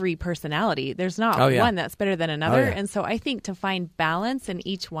in every personality. There's not one that's better than another. And so I think to find balance in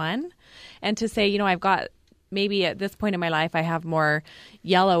each one and to say, I've got maybe at this point in my life, I have more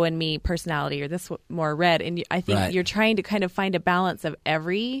yellow in me personality or this more red. And I think you're trying to kind of find a balance of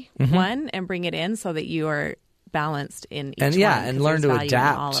every one and bring it in so that you are balanced in each one. And learn to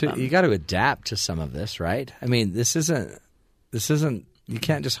adapt. You got to adapt to some of this, right? I mean, this isn't, you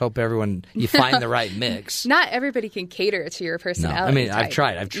can't just hope you find the right mix. Not everybody can cater to your personality type. I've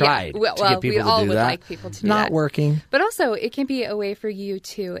tried to get people we all to do would that. like people to do Not that. working. But also, it can be a way for you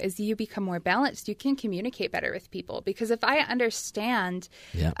to, as you become more balanced, you can communicate better with people. Because if I understand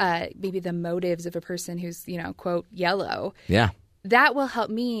maybe the motives of a person who's, quote, yellow, that will help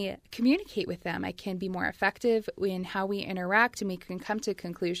me communicate with them. I can be more effective in how we interact, and we can come to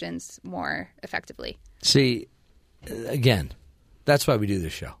conclusions more effectively. See, again, that's why we do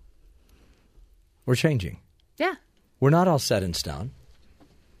this show. We're changing. Yeah. We're not all set in stone.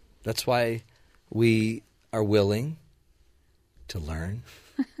 That's why we are willing to learn,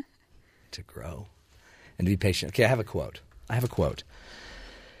 to grow, and to be patient. Okay, I have a quote.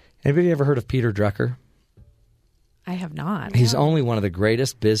 Anybody ever heard of Peter Drucker? I have not. He's only one of the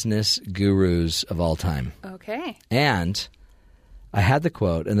greatest business gurus of all time. Okay. And I had the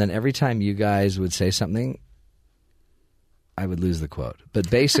quote, and then every time you guys would say something, I would lose the quote.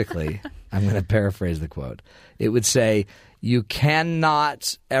 But basically, I'm going to paraphrase the quote. It would say, you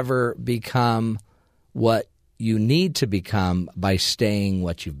cannot ever become what you need to become by staying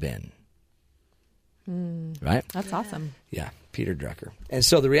what you've been. Right? That's awesome. Yeah, Peter Drucker. And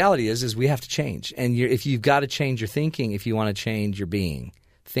so the reality is we have to change. And if you've got to change your thinking, if you want to change your being.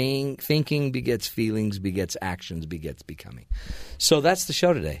 Thinking begets feelings, begets actions, begets becoming. So that's the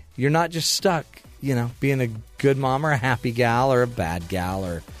show today. You're not just stuck, being a good mom or a happy gal or a bad gal,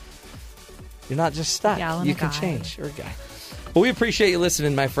 or you're not just stuck. You can change. Or a guy. Well, we appreciate you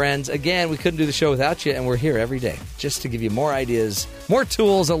listening, my friends. Again, we couldn't do the show without you, and we're here every day just to give you more ideas, more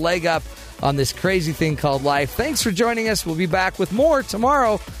tools, a leg up on this crazy thing called life. Thanks for joining us. We'll be back with more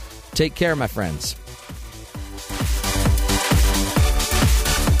tomorrow. Take care, my friends.